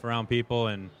myself around people,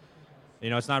 and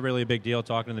it's not really a big deal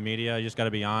talking to the media. You just got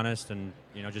to be honest and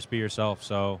just be yourself.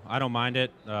 So I don't mind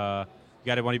it. I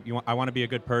want to be a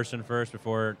good person first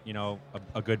before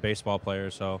a good baseball player.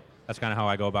 So that's kind of how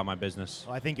I go about my business.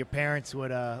 Well, I think your parents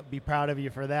would be proud of you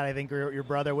for that. I think your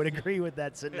brother would agree with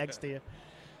that sitting next to you.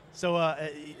 So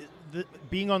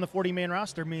being on the 40-man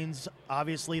roster means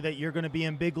obviously that you're going to be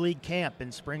in big league camp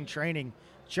and spring training.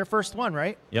 It's your first one,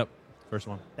 right? Yep, first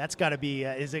one. That's got to be.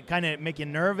 Is it kind of make you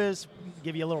nervous,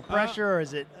 give you a little pressure, or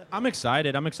is it? I'm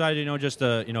excited. Just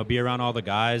to be around all the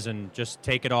guys and just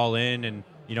take it all in and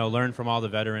learn from all the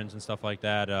veterans and stuff like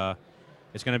that.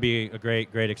 It's going to be a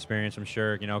great experience, I'm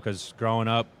sure. Because growing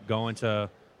up, going to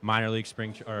minor league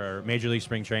or major league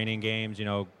spring training games,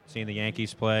 seeing the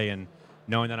Yankees play and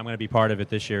knowing that I'm going to be part of it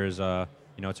this year is,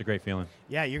 it's a great feeling.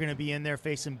 Yeah, you're going to be in there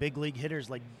facing big league hitters,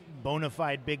 like bona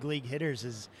fide big league hitters.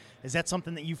 Is that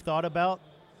something that you've thought about?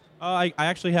 I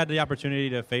actually had the opportunity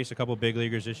to face a couple big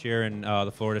leaguers this year in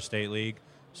the Florida State League,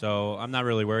 so I'm not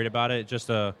really worried about it. Just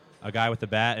a guy with the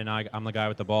bat, and I'm the guy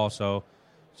with the ball. So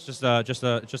it's just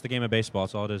a game of baseball.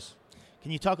 That's all it is. Can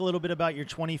you talk a little bit about your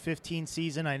 2015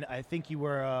 season? I think you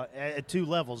were at two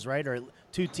levels, right, or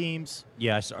two teams?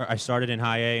 Yeah, I started in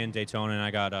High A in Daytona, and I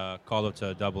got called up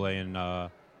to Double A in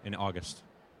August.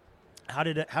 How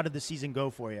did the season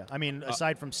go for you? I mean,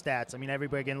 aside from stats,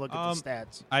 everybody can look at the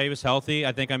stats. I was healthy.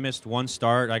 I think I missed one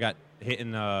start. I got hit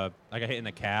in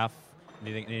the calf.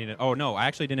 Oh no, I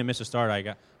actually didn't miss a start.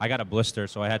 I got a blister,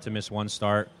 so I had to miss one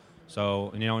start. So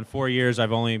in 4 years,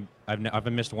 I've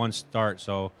missed one start.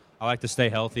 So I like to stay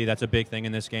healthy. That's a big thing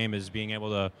in this game, is being able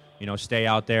to stay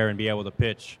out there and be able to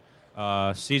pitch.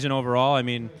 Season overall,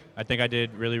 I think I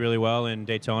did really, really well in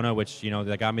Daytona, which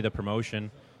that got me the promotion.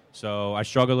 So I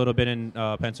struggled a little bit in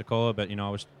Pensacola, but I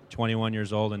was 21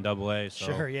 years old in Double A. So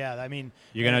sure, yeah.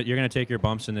 You're gonna take your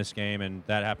bumps in this game, and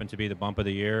that happened to be the bump of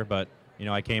the year. But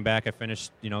I came back. I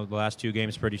finished the last two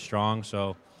games pretty strong.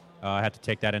 So I had to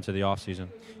take that into the off season.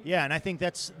 Yeah, and I think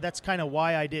that's kind of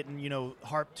why I didn't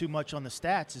harp too much on the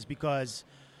stats, is because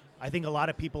I think a lot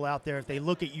of people out there, if they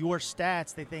look at your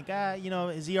stats, they think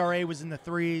his ERA was in the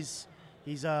threes.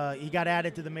 He got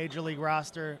added to the major league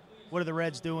roster. What are the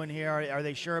Reds doing here? Are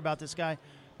they sure about this guy?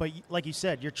 But like you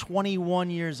said, you're 21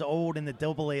 years old in the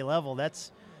Double A level.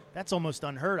 That's almost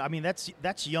unheard.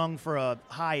 That's young for a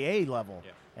High A level.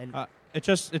 Yeah. And it's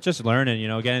just learning.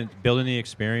 Again, building the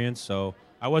experience. So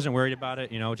I wasn't worried about it.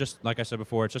 Just like I said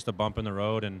before, it's just a bump in the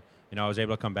road, and I was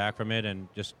able to come back from it and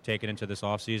just take it into this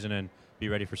off season and be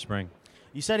ready for spring.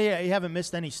 You said you haven't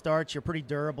missed any starts. You're pretty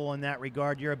durable in that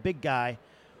regard. You're a big guy.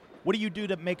 What do you do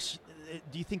that makes?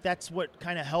 Do you think that's what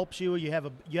kind of helps you? You have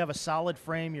a solid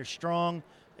frame. You're strong.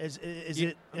 Is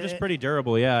it? I'm just pretty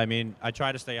durable. Yeah. I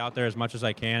try to stay out there as much as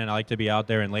I can, and I like to be out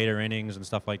there in later innings and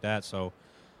stuff like that. So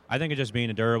I think it's just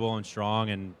being durable and strong,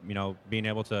 and being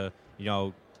able to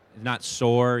not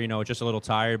sore, just a little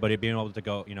tired, but being able to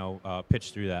go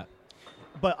pitch through that.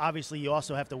 But obviously, you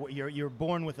also have to. You're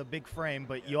born with a big frame,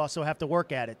 but you also have to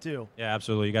work at it too. Yeah,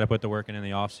 absolutely. You got to put the work in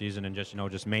the off season and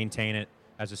just maintain it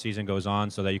as the season goes on,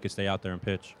 so that you can stay out there and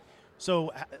pitch.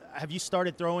 So have you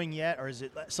started throwing yet, or is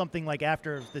it something like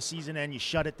after the season end you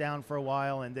shut it down for a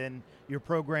while and then your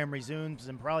program resumes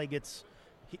and probably gets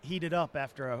heated up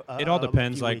after it all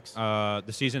depends. Few weeks? The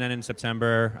season ended in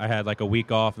September. I had a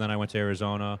week off, and then I went to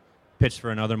Arizona, pitched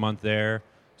for another month there.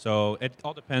 So it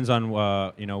all depends on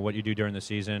what you do during the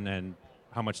season and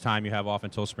how much time you have off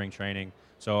until spring training.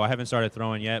 So I haven't started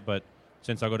throwing yet, but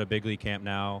since I'll go to big league camp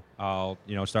now, I'll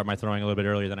start my throwing a little bit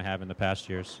earlier than I have in the past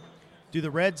years. Do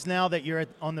the Reds, now that you're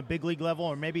on the big league level,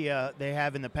 or maybe they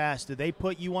have in the past, do they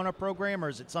put you on a program, or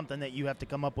is it something that you have to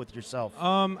come up with yourself?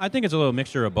 I think it's a little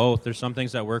mixture of both. There's some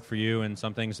things that work for you and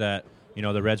some things that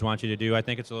the Reds want you to do. I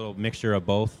think it's a little mixture of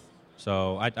both.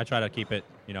 So I try to keep it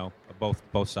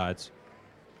both sides.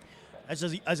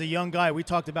 As a young guy, we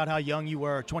talked about how young you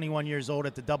were, 21 years old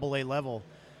at the Double A level.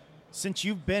 Since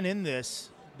you've been in this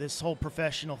whole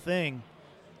professional thing,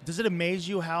 does it amaze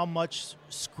you how much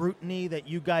scrutiny that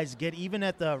you guys get, even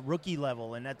at the rookie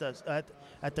level and at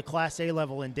the Class A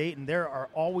level in Dayton? There are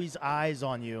always eyes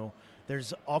on you.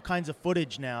 There's all kinds of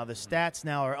footage now. The stats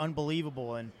now are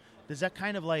unbelievable. And does that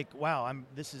kind of wow,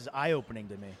 this is eye-opening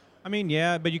to me?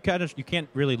 Yeah, but you can't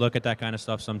really look at that kind of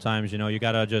stuff sometimes. You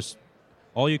got to just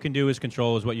all you can do is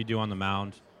control is what you do on the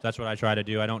mound. That's what I try to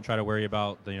do. I don't try to worry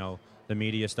about the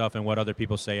media stuff and what other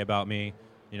people say about me.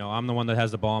 I'm the one that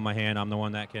has the ball in my hand. I'm the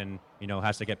one that can,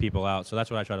 has to get people out. So that's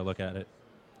what I try to look at it.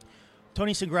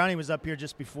 Tony Cingrani was up here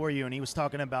just before you, and he was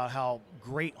talking about how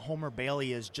great Homer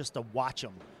Bailey is just to watch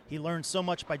him. He learns so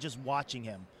much by just watching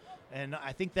him. And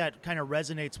I think that kind of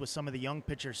resonates with some of the young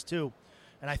pitchers, too.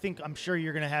 And I'm sure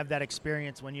you're going to have that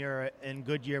experience when you're in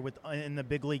Goodyear in the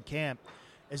big league camp.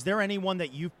 Is there anyone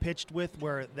that you've pitched with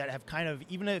that have kind of,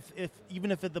 even if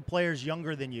the player's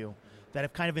younger than you, that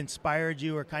have kind of inspired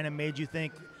you or kind of made you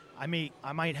think, I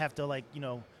might have to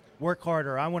work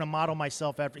harder. I want to model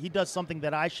myself after he does something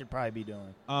that I should probably be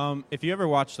doing. If you ever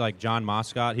watch John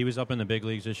Moscott, he was up in the big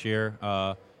leagues this year.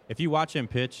 If you watch him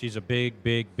pitch, he's a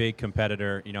big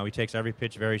competitor. He takes every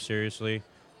pitch very seriously.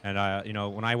 And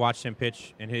when I watched him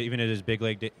pitch, and even at his big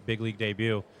league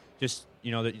debut, just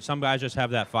some guys just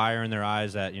have that fire in their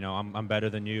eyes that I'm better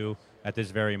than you at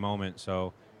this very moment.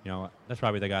 So that's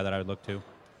probably the guy that I would look to.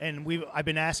 And I've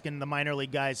been asking the minor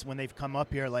league guys when they've come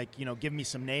up here, give me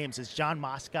some names. Is John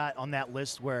Moscott on that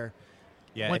list where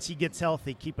once he gets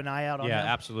healthy, keep an eye out on him? Yeah,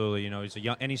 absolutely.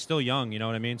 He's still young. You know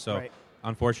what I mean? So right.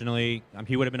 Unfortunately,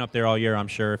 he would have been up there all year, I'm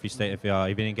sure, if he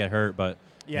didn't get hurt. But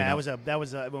yeah, that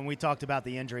was when we talked about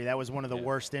the injury. That was one of the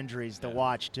worst injuries to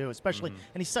watch too, especially.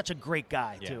 And he's such a great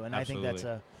guy too, and absolutely. I think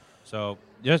that's So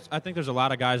I think there's a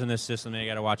lot of guys in this system that you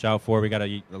got to watch out for. We got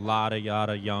a lot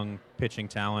of young pitching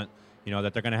talent.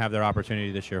 That they're going to have their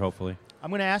opportunity this year, hopefully.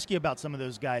 I'm going to ask you about some of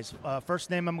those guys. First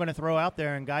name I'm going to throw out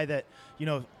there, and guy that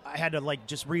I had to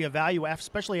just reevaluate,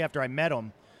 especially after I met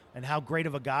him, and how great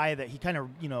of a guy that he kind of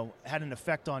had an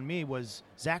effect on me was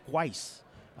Zach Weiss.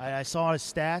 I saw his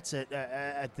stats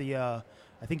at the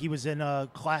I think he was in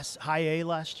Class High A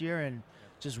last year and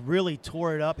just really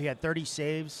tore it up. He had 30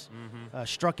 saves,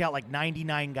 struck out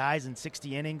 99 guys in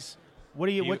 60 innings.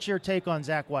 What's your take on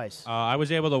Zach Weiss? I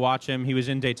was able to watch him. He was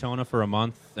in Daytona for a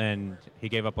month, and he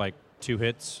gave up 2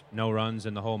 hits, no runs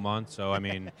in the whole month. So,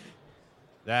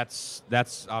 that's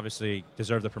obviously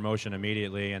deserved the promotion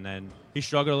immediately. And then he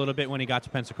struggled a little bit when he got to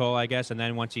Pensacola, I guess. And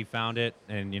then once he found it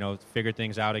and, figured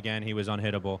things out again, he was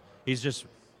unhittable.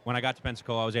 When I got to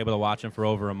Pensacola, I was able to watch him for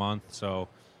over a month. So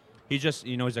he just,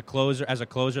 he's a closer. As a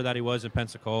closer that he was in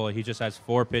Pensacola, he just has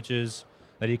 4 pitches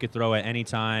that he could throw at any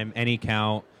time, any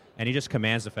count. And he just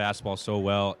commands the fastball so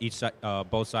well,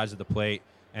 both sides of the plate,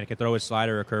 and he can throw his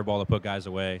slider or curveball to put guys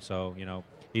away. So,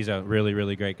 he's a really,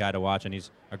 really great guy to watch, and he's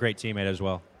a great teammate as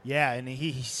well. Yeah, and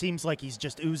he seems like he's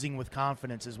just oozing with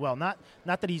confidence as well. Not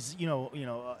that he's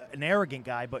an arrogant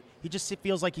guy, but he just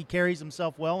feels like he carries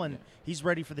himself well, and he's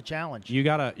ready for the challenge. You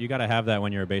gotta have that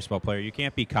when you're a baseball player. You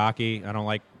can't be cocky. I don't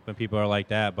like when people are like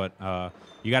that, but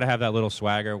you gotta have that little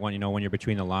swagger when you're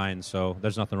between the lines. So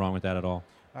there's nothing wrong with that at all.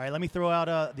 All right, let me throw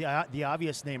out the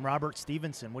obvious name, Robert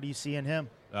Stevenson. What do you see in him?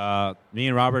 Me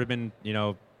and Robert have been,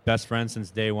 best friends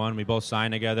since day one. We both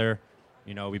signed together.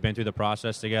 We've been through the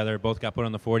process together. Both got put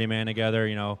on the 40-man together.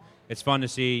 It's fun to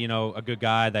see, a good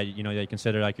guy that, that you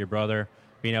consider like your brother,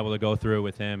 being able to go through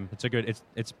with him.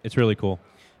 It's really cool.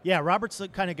 Yeah, Robert's the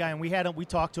kind of guy, and we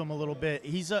talked to him a little bit.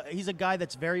 He's a guy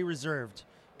that's very reserved,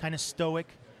 kind of stoic.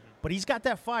 But he's got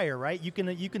that fire, right? You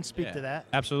can speak to that.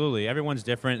 Absolutely. Everyone's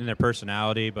different in their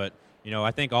personality, but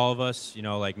I think all of us,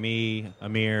 like me,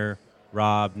 Amir,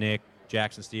 Rob, Nick,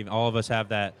 Jackson, Steve, all of us have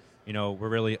that. We're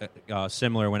really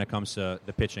similar when it comes to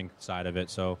the pitching side of it.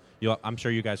 So I'm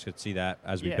sure you guys could see that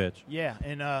as we pitch. Yeah,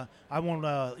 and I won't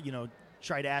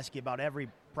try to ask you about every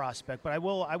prospect, but I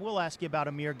will ask you about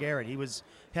Amir Garrett. He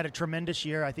had a tremendous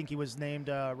year. I think he was named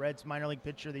Reds minor league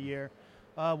pitcher of the year.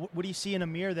 What do you see in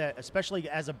Amir that, especially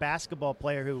as a basketball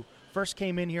player who first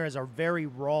came in here as a very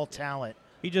raw talent?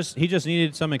 He just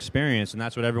needed some experience, and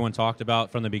that's what everyone talked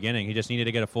about from the beginning. He just needed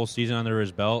to get a full season under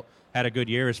his belt. Had a good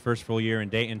year, his first full year in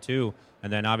Dayton too,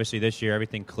 and then obviously this year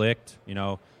everything clicked.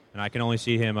 And I can only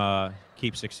see him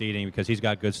keep succeeding because he's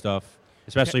got good stuff,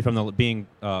 especially from the being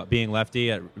lefty.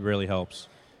 It really helps.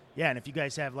 Yeah, and if you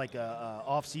guys have a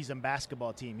off-season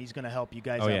basketball team, he's going to help you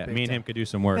guys out. Oh yeah, me and him could do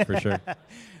some work for sure.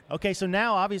 Okay, so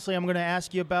now obviously I'm going to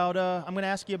ask you about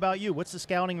you. What's the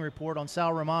scouting report on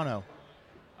Sal Romano?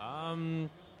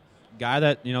 Guy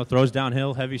that throws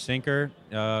downhill, heavy sinker,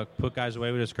 put guys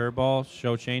away with his curveball,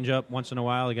 show changeup once in a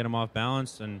while to get him off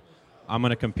balance, and I'm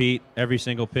going to compete every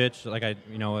single pitch. Like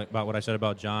about what I said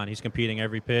about John, he's competing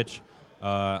every pitch.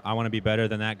 I want to be better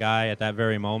than that guy at that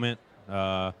very moment.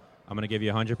 I'm going to give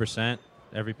you 100%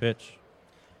 every pitch.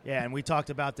 Yeah, and we talked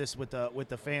about this with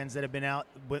the fans that have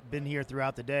been here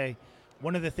throughout the day.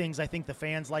 One of the things I think the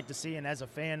fans like to see, and as a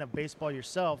fan of baseball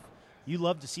yourself, you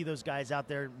love to see those guys out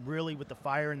there really with the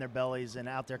fire in their bellies and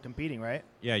out there competing, right?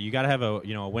 Yeah, you got to have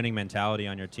a winning mentality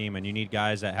on your team, and you need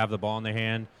guys that have the ball in their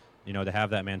hand, to have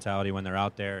that mentality when they're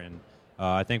out there. And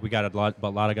I think we got a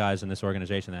lot of guys in this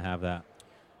organization that have that.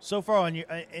 So far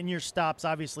in your stops,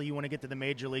 obviously you want to get to the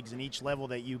major leagues, and each level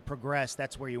that you progress,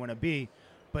 that's where you want to be.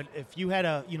 But if you had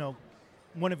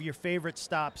one of your favorite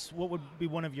stops, what would be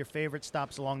one of your favorite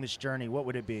stops along this journey? What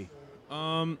would it be?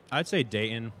 I'd say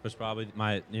Dayton was probably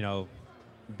my,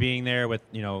 being there with,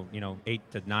 8,000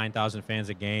 to 9,000 fans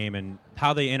a game and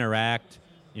how they interact,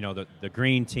 the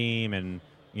green team and,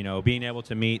 being able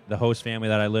to meet the host family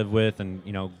that I live with and,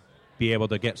 be able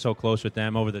to get so close with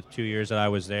them over the 2 years that I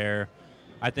was there.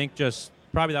 I think that was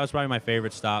probably my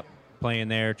favorite stop, playing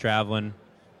there, traveling,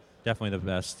 definitely the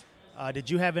best.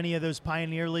 Did you have any of those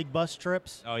Pioneer League bus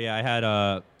trips? Oh, yeah, I had,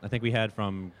 I think we had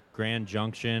from Grand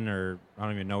Junction or I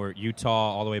don't even know where, Utah,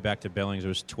 all the way back to Billings. It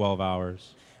was 12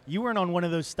 hours. You weren't on one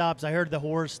of those stops. I heard the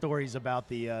horror stories about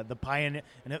the Pioneer.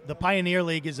 And the Pioneer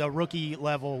League is a rookie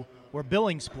level where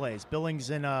Billings plays. Billings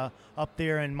up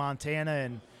there in Montana,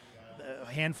 and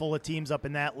a handful of teams up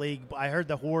in that league. I heard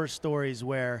the horror stories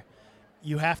where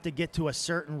you have to get to a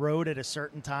certain road at a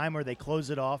certain time, or they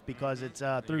close it off because it's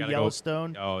through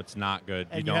Yellowstone. Oh, it's not good.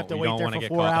 And you have to wait there for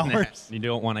 4 hours. You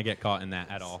don't want to get caught in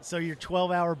that at all. So your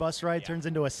 12-hour bus ride turns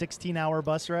into a 16-hour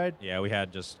bus ride? Yeah, we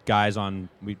had just guys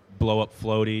we blow up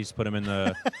floaties, put them in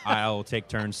the aisle, take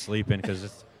turns sleeping,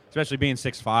 because especially being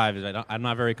 6'5", I'm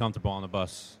not very comfortable on the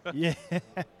bus. Yeah.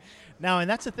 Now, and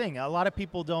that's the thing. A lot of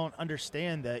people don't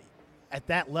understand that at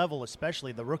that level,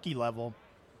 especially the rookie level,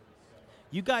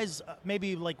 you guys,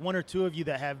 maybe like one or two of you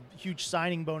that have huge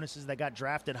signing bonuses that got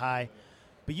drafted high,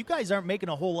 but you guys aren't making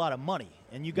a whole lot of money,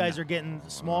 and you guys are getting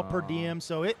small per diem,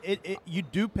 so you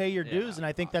do pay your dues, and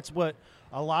I think that's what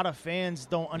a lot of fans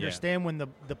don't understand. When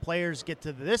the players get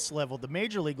to this level, the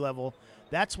major league level,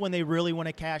 that's when they really want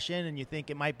to cash in, and you think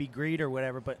it might be greed or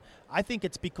whatever, but I think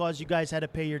it's because you guys had to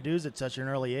pay your dues at such an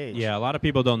early age. Yeah, a lot of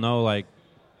people don't know,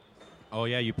 oh,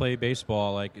 yeah, you play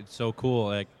baseball, it's so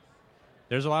cool,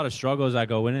 there's a lot of struggles that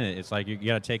go in it. It's like you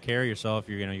got to take care of yourself.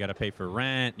 You got to pay for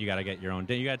rent. You got to get your own.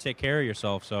 You got to take care of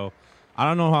yourself. So I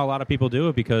don't know how a lot of people do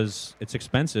it because it's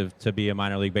expensive to be a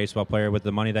minor league baseball player with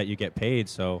the money that you get paid.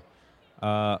 So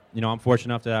I'm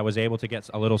fortunate enough that I was able to get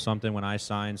a little something when I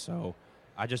signed. So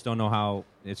I just don't know how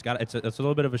it's a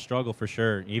little bit of a struggle for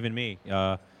sure. Even me, you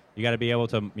got to be able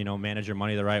to manage your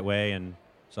money the right way and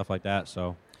stuff like that.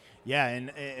 So. Yeah,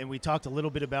 and we talked a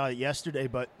little bit about it yesterday,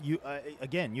 but you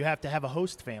have to have a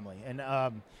host family, and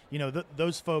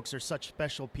those folks are such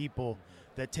special people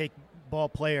that take ball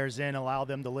players in, allow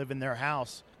them to live in their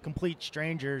house, complete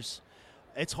strangers.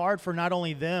 It's hard for not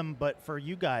only them but for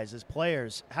you guys as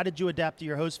players. How did you adapt to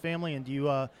your host family, and do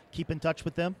you keep in touch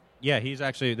with them? Yeah,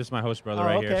 this is my host brother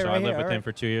here, so right I lived with him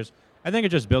for 2 years. I think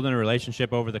it's just building a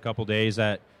relationship over the couple days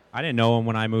that I didn't know him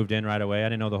when I moved in right away. I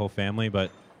didn't know the whole family, but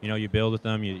you build with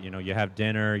them, you have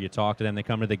dinner, you talk to them, they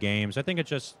come to the games. I think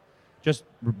it's just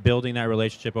building that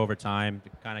relationship over time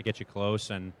to kind of get you close.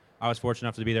 And I was fortunate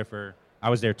enough to be there I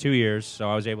was there 2 years, so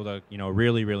I was able to,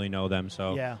 really, really know them.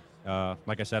 So,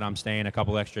 like I said, I'm staying a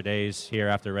couple extra days here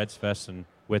after Reds Fest and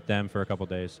with them for a couple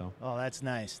days. So. Oh, that's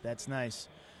nice. That's nice.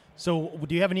 So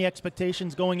do you have any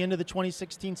expectations going into the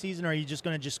 2016 season, or are you just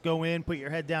going to go in, put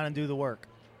your head down, and do the work?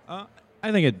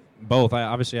 I think both.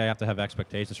 Obviously, I have to have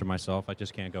expectations for myself. I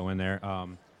just can't go in there.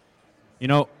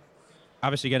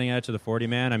 Obviously getting added to the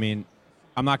 40-man,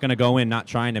 I'm not going to go in not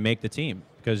trying to make the team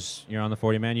because you're on the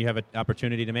 40-man. You have an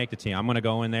opportunity to make the team. I'm going to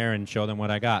go in there and show them what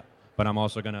I got. But I'm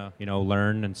also going to,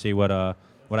 learn and see what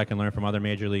I can learn from other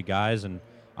major league guys. And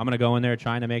I'm going to go in there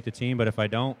trying to make the team. But if I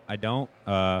don't, I don't.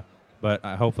 But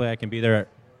hopefully I can be there.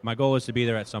 My goal is to be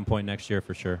there at some point next year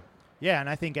for sure. Yeah, and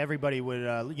I think everybody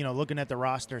would, looking at the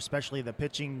roster, especially the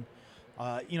pitching,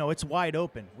 it's wide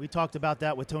open. We talked about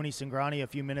that with Tony Cingrani a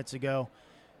few minutes ago.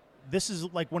 This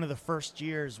is like one of the first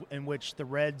years in which the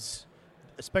Reds,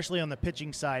 especially on the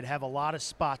pitching side, have a lot of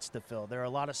spots to fill. There are a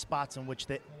lot of spots in which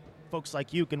folks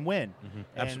like you can win.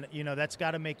 Mm-hmm. And, that's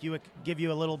got to give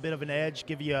you a little bit of an edge,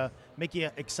 make you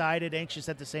excited, anxious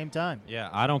at the same time. Yeah,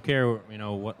 I don't care,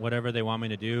 whatever they want me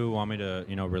to do,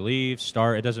 relieve,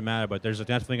 start, it doesn't matter. But there's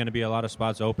definitely going to be a lot of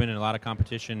spots open and a lot of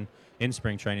competition in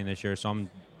spring training this year. So I'm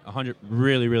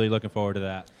really, really looking forward to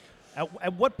that.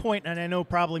 At what point, and I know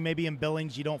probably maybe in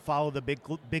Billings you don't follow the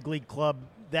big league club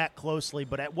that closely,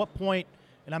 but at what point,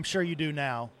 and I'm sure you do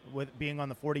now with being on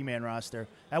the 40-man roster,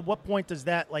 at what point does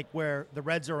that, where the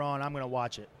Reds are on, I'm going to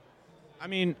watch it? I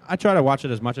mean, I try to watch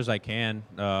it as much as I can.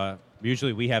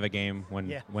 Usually we have a game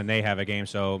when they have a game,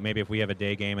 so maybe if we have a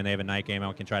day game and they have a night game,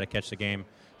 I can try to catch the game.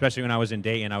 Especially when I was in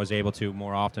Dayton, I was able to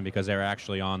more often because they were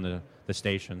actually on the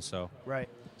station. So right.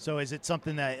 So is it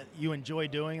something that you enjoy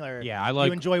doing, or yeah, I like,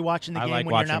 you enjoy watching the game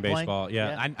when you're not baseball. playing?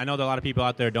 Yeah, I know that a lot of people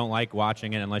out there don't like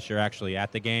watching it unless you're actually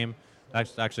at the game.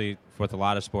 That's actually with a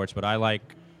lot of sports, but I like,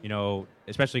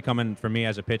 especially coming from me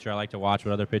as a pitcher, I like to watch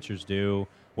what other pitchers do,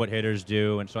 what hitters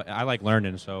do, and so I like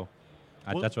learning. So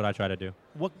that's what I try to do.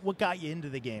 What got you into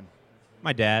the game?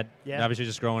 My dad. Yeah. Obviously,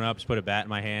 just growing up, just put a bat in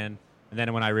my hand, and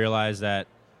then when I realized that,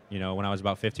 when I was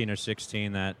about 15 or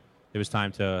 16, that it was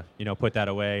time to, put that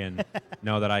away and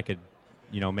know that I could,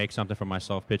 make something for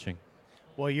myself pitching.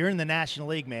 Well, you're in the National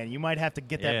League, man. You might have to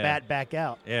get that bat back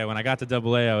out. Yeah, when I got to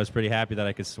Double-A, I was pretty happy that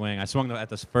I could swing. I swung at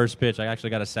the first pitch. I actually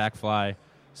got a sac fly,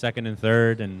 second and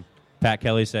third, and Pat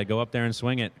Kelly said, go up there and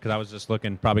swing it, because I was just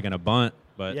looking, probably going to bunt.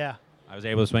 But I was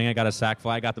able to swing it, got a sac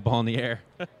fly, got the ball in the air.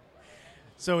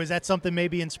 So is that something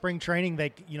maybe in spring training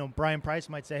that, Brian Price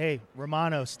might say, hey,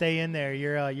 Romano, stay in there.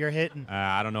 You're hitting.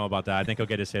 I don't know about that. I think he'll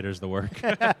get his hitters to work.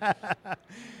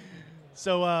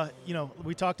 So,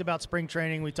 we talked about spring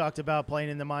training. We talked about playing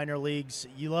in the minor leagues.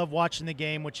 You love watching the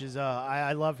game, which is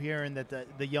I love hearing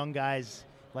that the young guys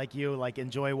like you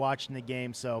enjoy watching the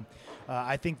game. So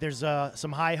I think there's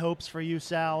some high hopes for you,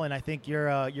 Sal, and I think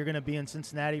you're going to be in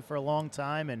Cincinnati for a long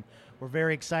time, and we're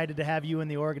very excited to have you in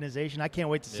the organization. I can't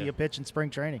wait to see you pitch in spring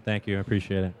training. Thank you. I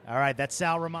appreciate it. All right, that's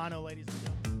Sal Romano, ladies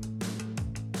and gentlemen.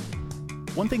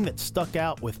 One thing that stuck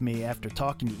out with me after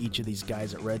talking to each of these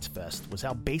guys at Reds Fest was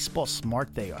how baseball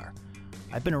smart they are.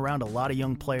 I've been around a lot of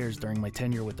young players during my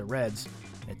tenure with the Reds,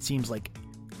 and it seems like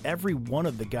every one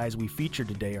of the guys we featured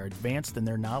today are advanced in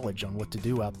their knowledge on what to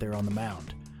do out there on the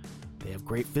mound. They have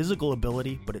great physical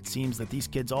ability, but it seems that these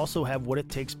kids also have what it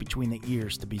takes between the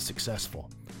ears to be successful.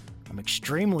 I'm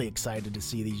extremely excited to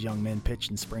see these young men pitch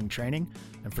in spring training,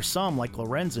 and for some, like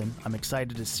Lorenzen, I'm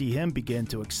excited to see him begin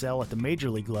to excel at the major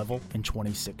league level in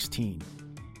 2016.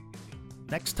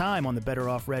 Next time on the Better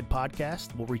Off Red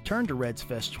podcast, we'll return to Reds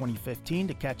Fest 2015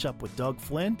 to catch up with Doug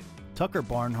Flynn, Tucker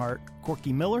Barnhart,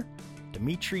 Corky Miller,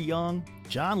 Dimitri Young,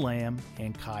 John Lamb,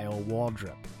 and Kyle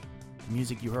Waldrop. The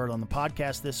music you heard on the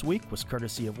podcast this week was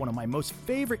courtesy of one of my most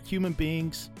favorite human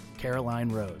beings, Caroline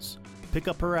Rose. Pick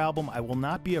up her album, I Will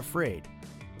Not Be Afraid,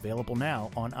 available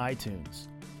now on iTunes.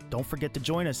 Don't forget to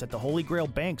join us at the Holy Grail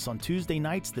Banks on Tuesday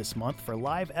nights this month for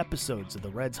live episodes of the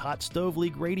Reds Hot Stove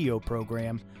League radio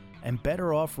program and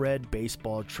Better Off Red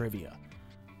baseball trivia.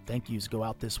 Thank yous go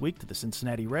out this week to the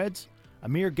Cincinnati Reds,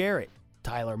 Amir Garrett,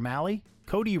 Tyler Malley,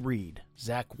 Cody Reed,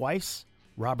 Zach Weiss,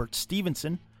 Robert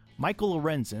Stevenson, Michael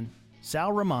Lorenzen,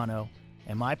 Sal Romano,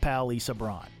 and my pal Lisa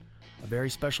Braun. A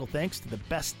very special thanks to the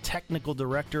best technical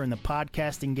director in the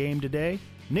podcasting game today,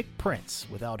 Nick Prince,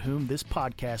 without whom this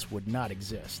podcast would not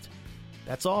exist.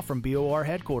 That's all from BOR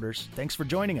headquarters. Thanks for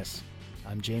joining us.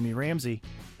 I'm Jamie Ramsey.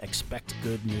 Expect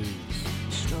good news.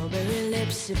 Strawberry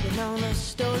lips sipping on a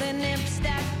stolen nip,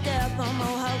 stacked up on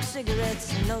Mohawk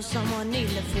cigarettes. I know someone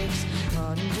needing a fix.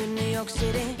 Garden to New York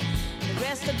City, the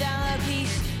rest a dollar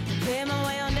piece. Pay my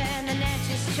way on down the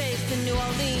Natchez Trace to New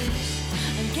Orleans.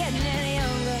 I'm getting any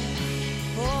younger.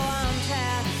 Oh, I'm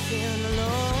tired of feeling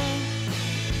alone.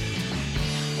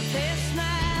 I pay a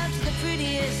smile to the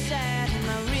prettiest side in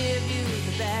my rear view,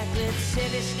 the backlit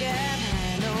city sky.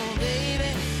 I know,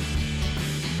 baby,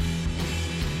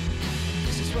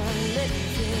 this is what living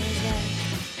feels like.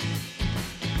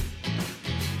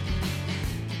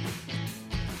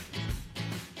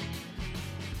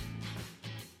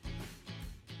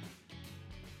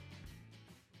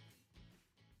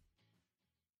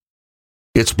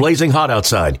 It's blazing hot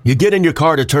outside. You get in your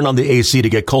car to turn on the AC to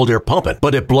get cold air pumping,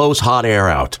 but it blows hot air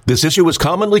out. This issue is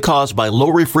commonly caused by low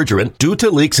refrigerant due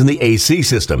to leaks in the AC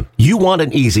system. You want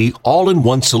an easy,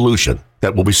 all-in-one solution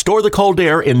that will restore the cold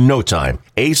air in no time.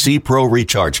 AC Pro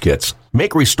Recharge Kits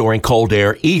make restoring cold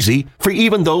air easy for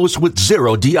even those with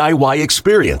zero DIY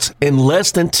experience in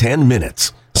less than 10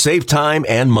 minutes. Save time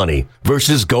and money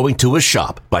versus going to a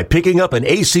shop by picking up an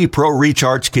AC Pro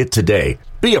Recharge Kit today.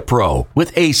 Be a pro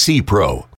with AC Pro.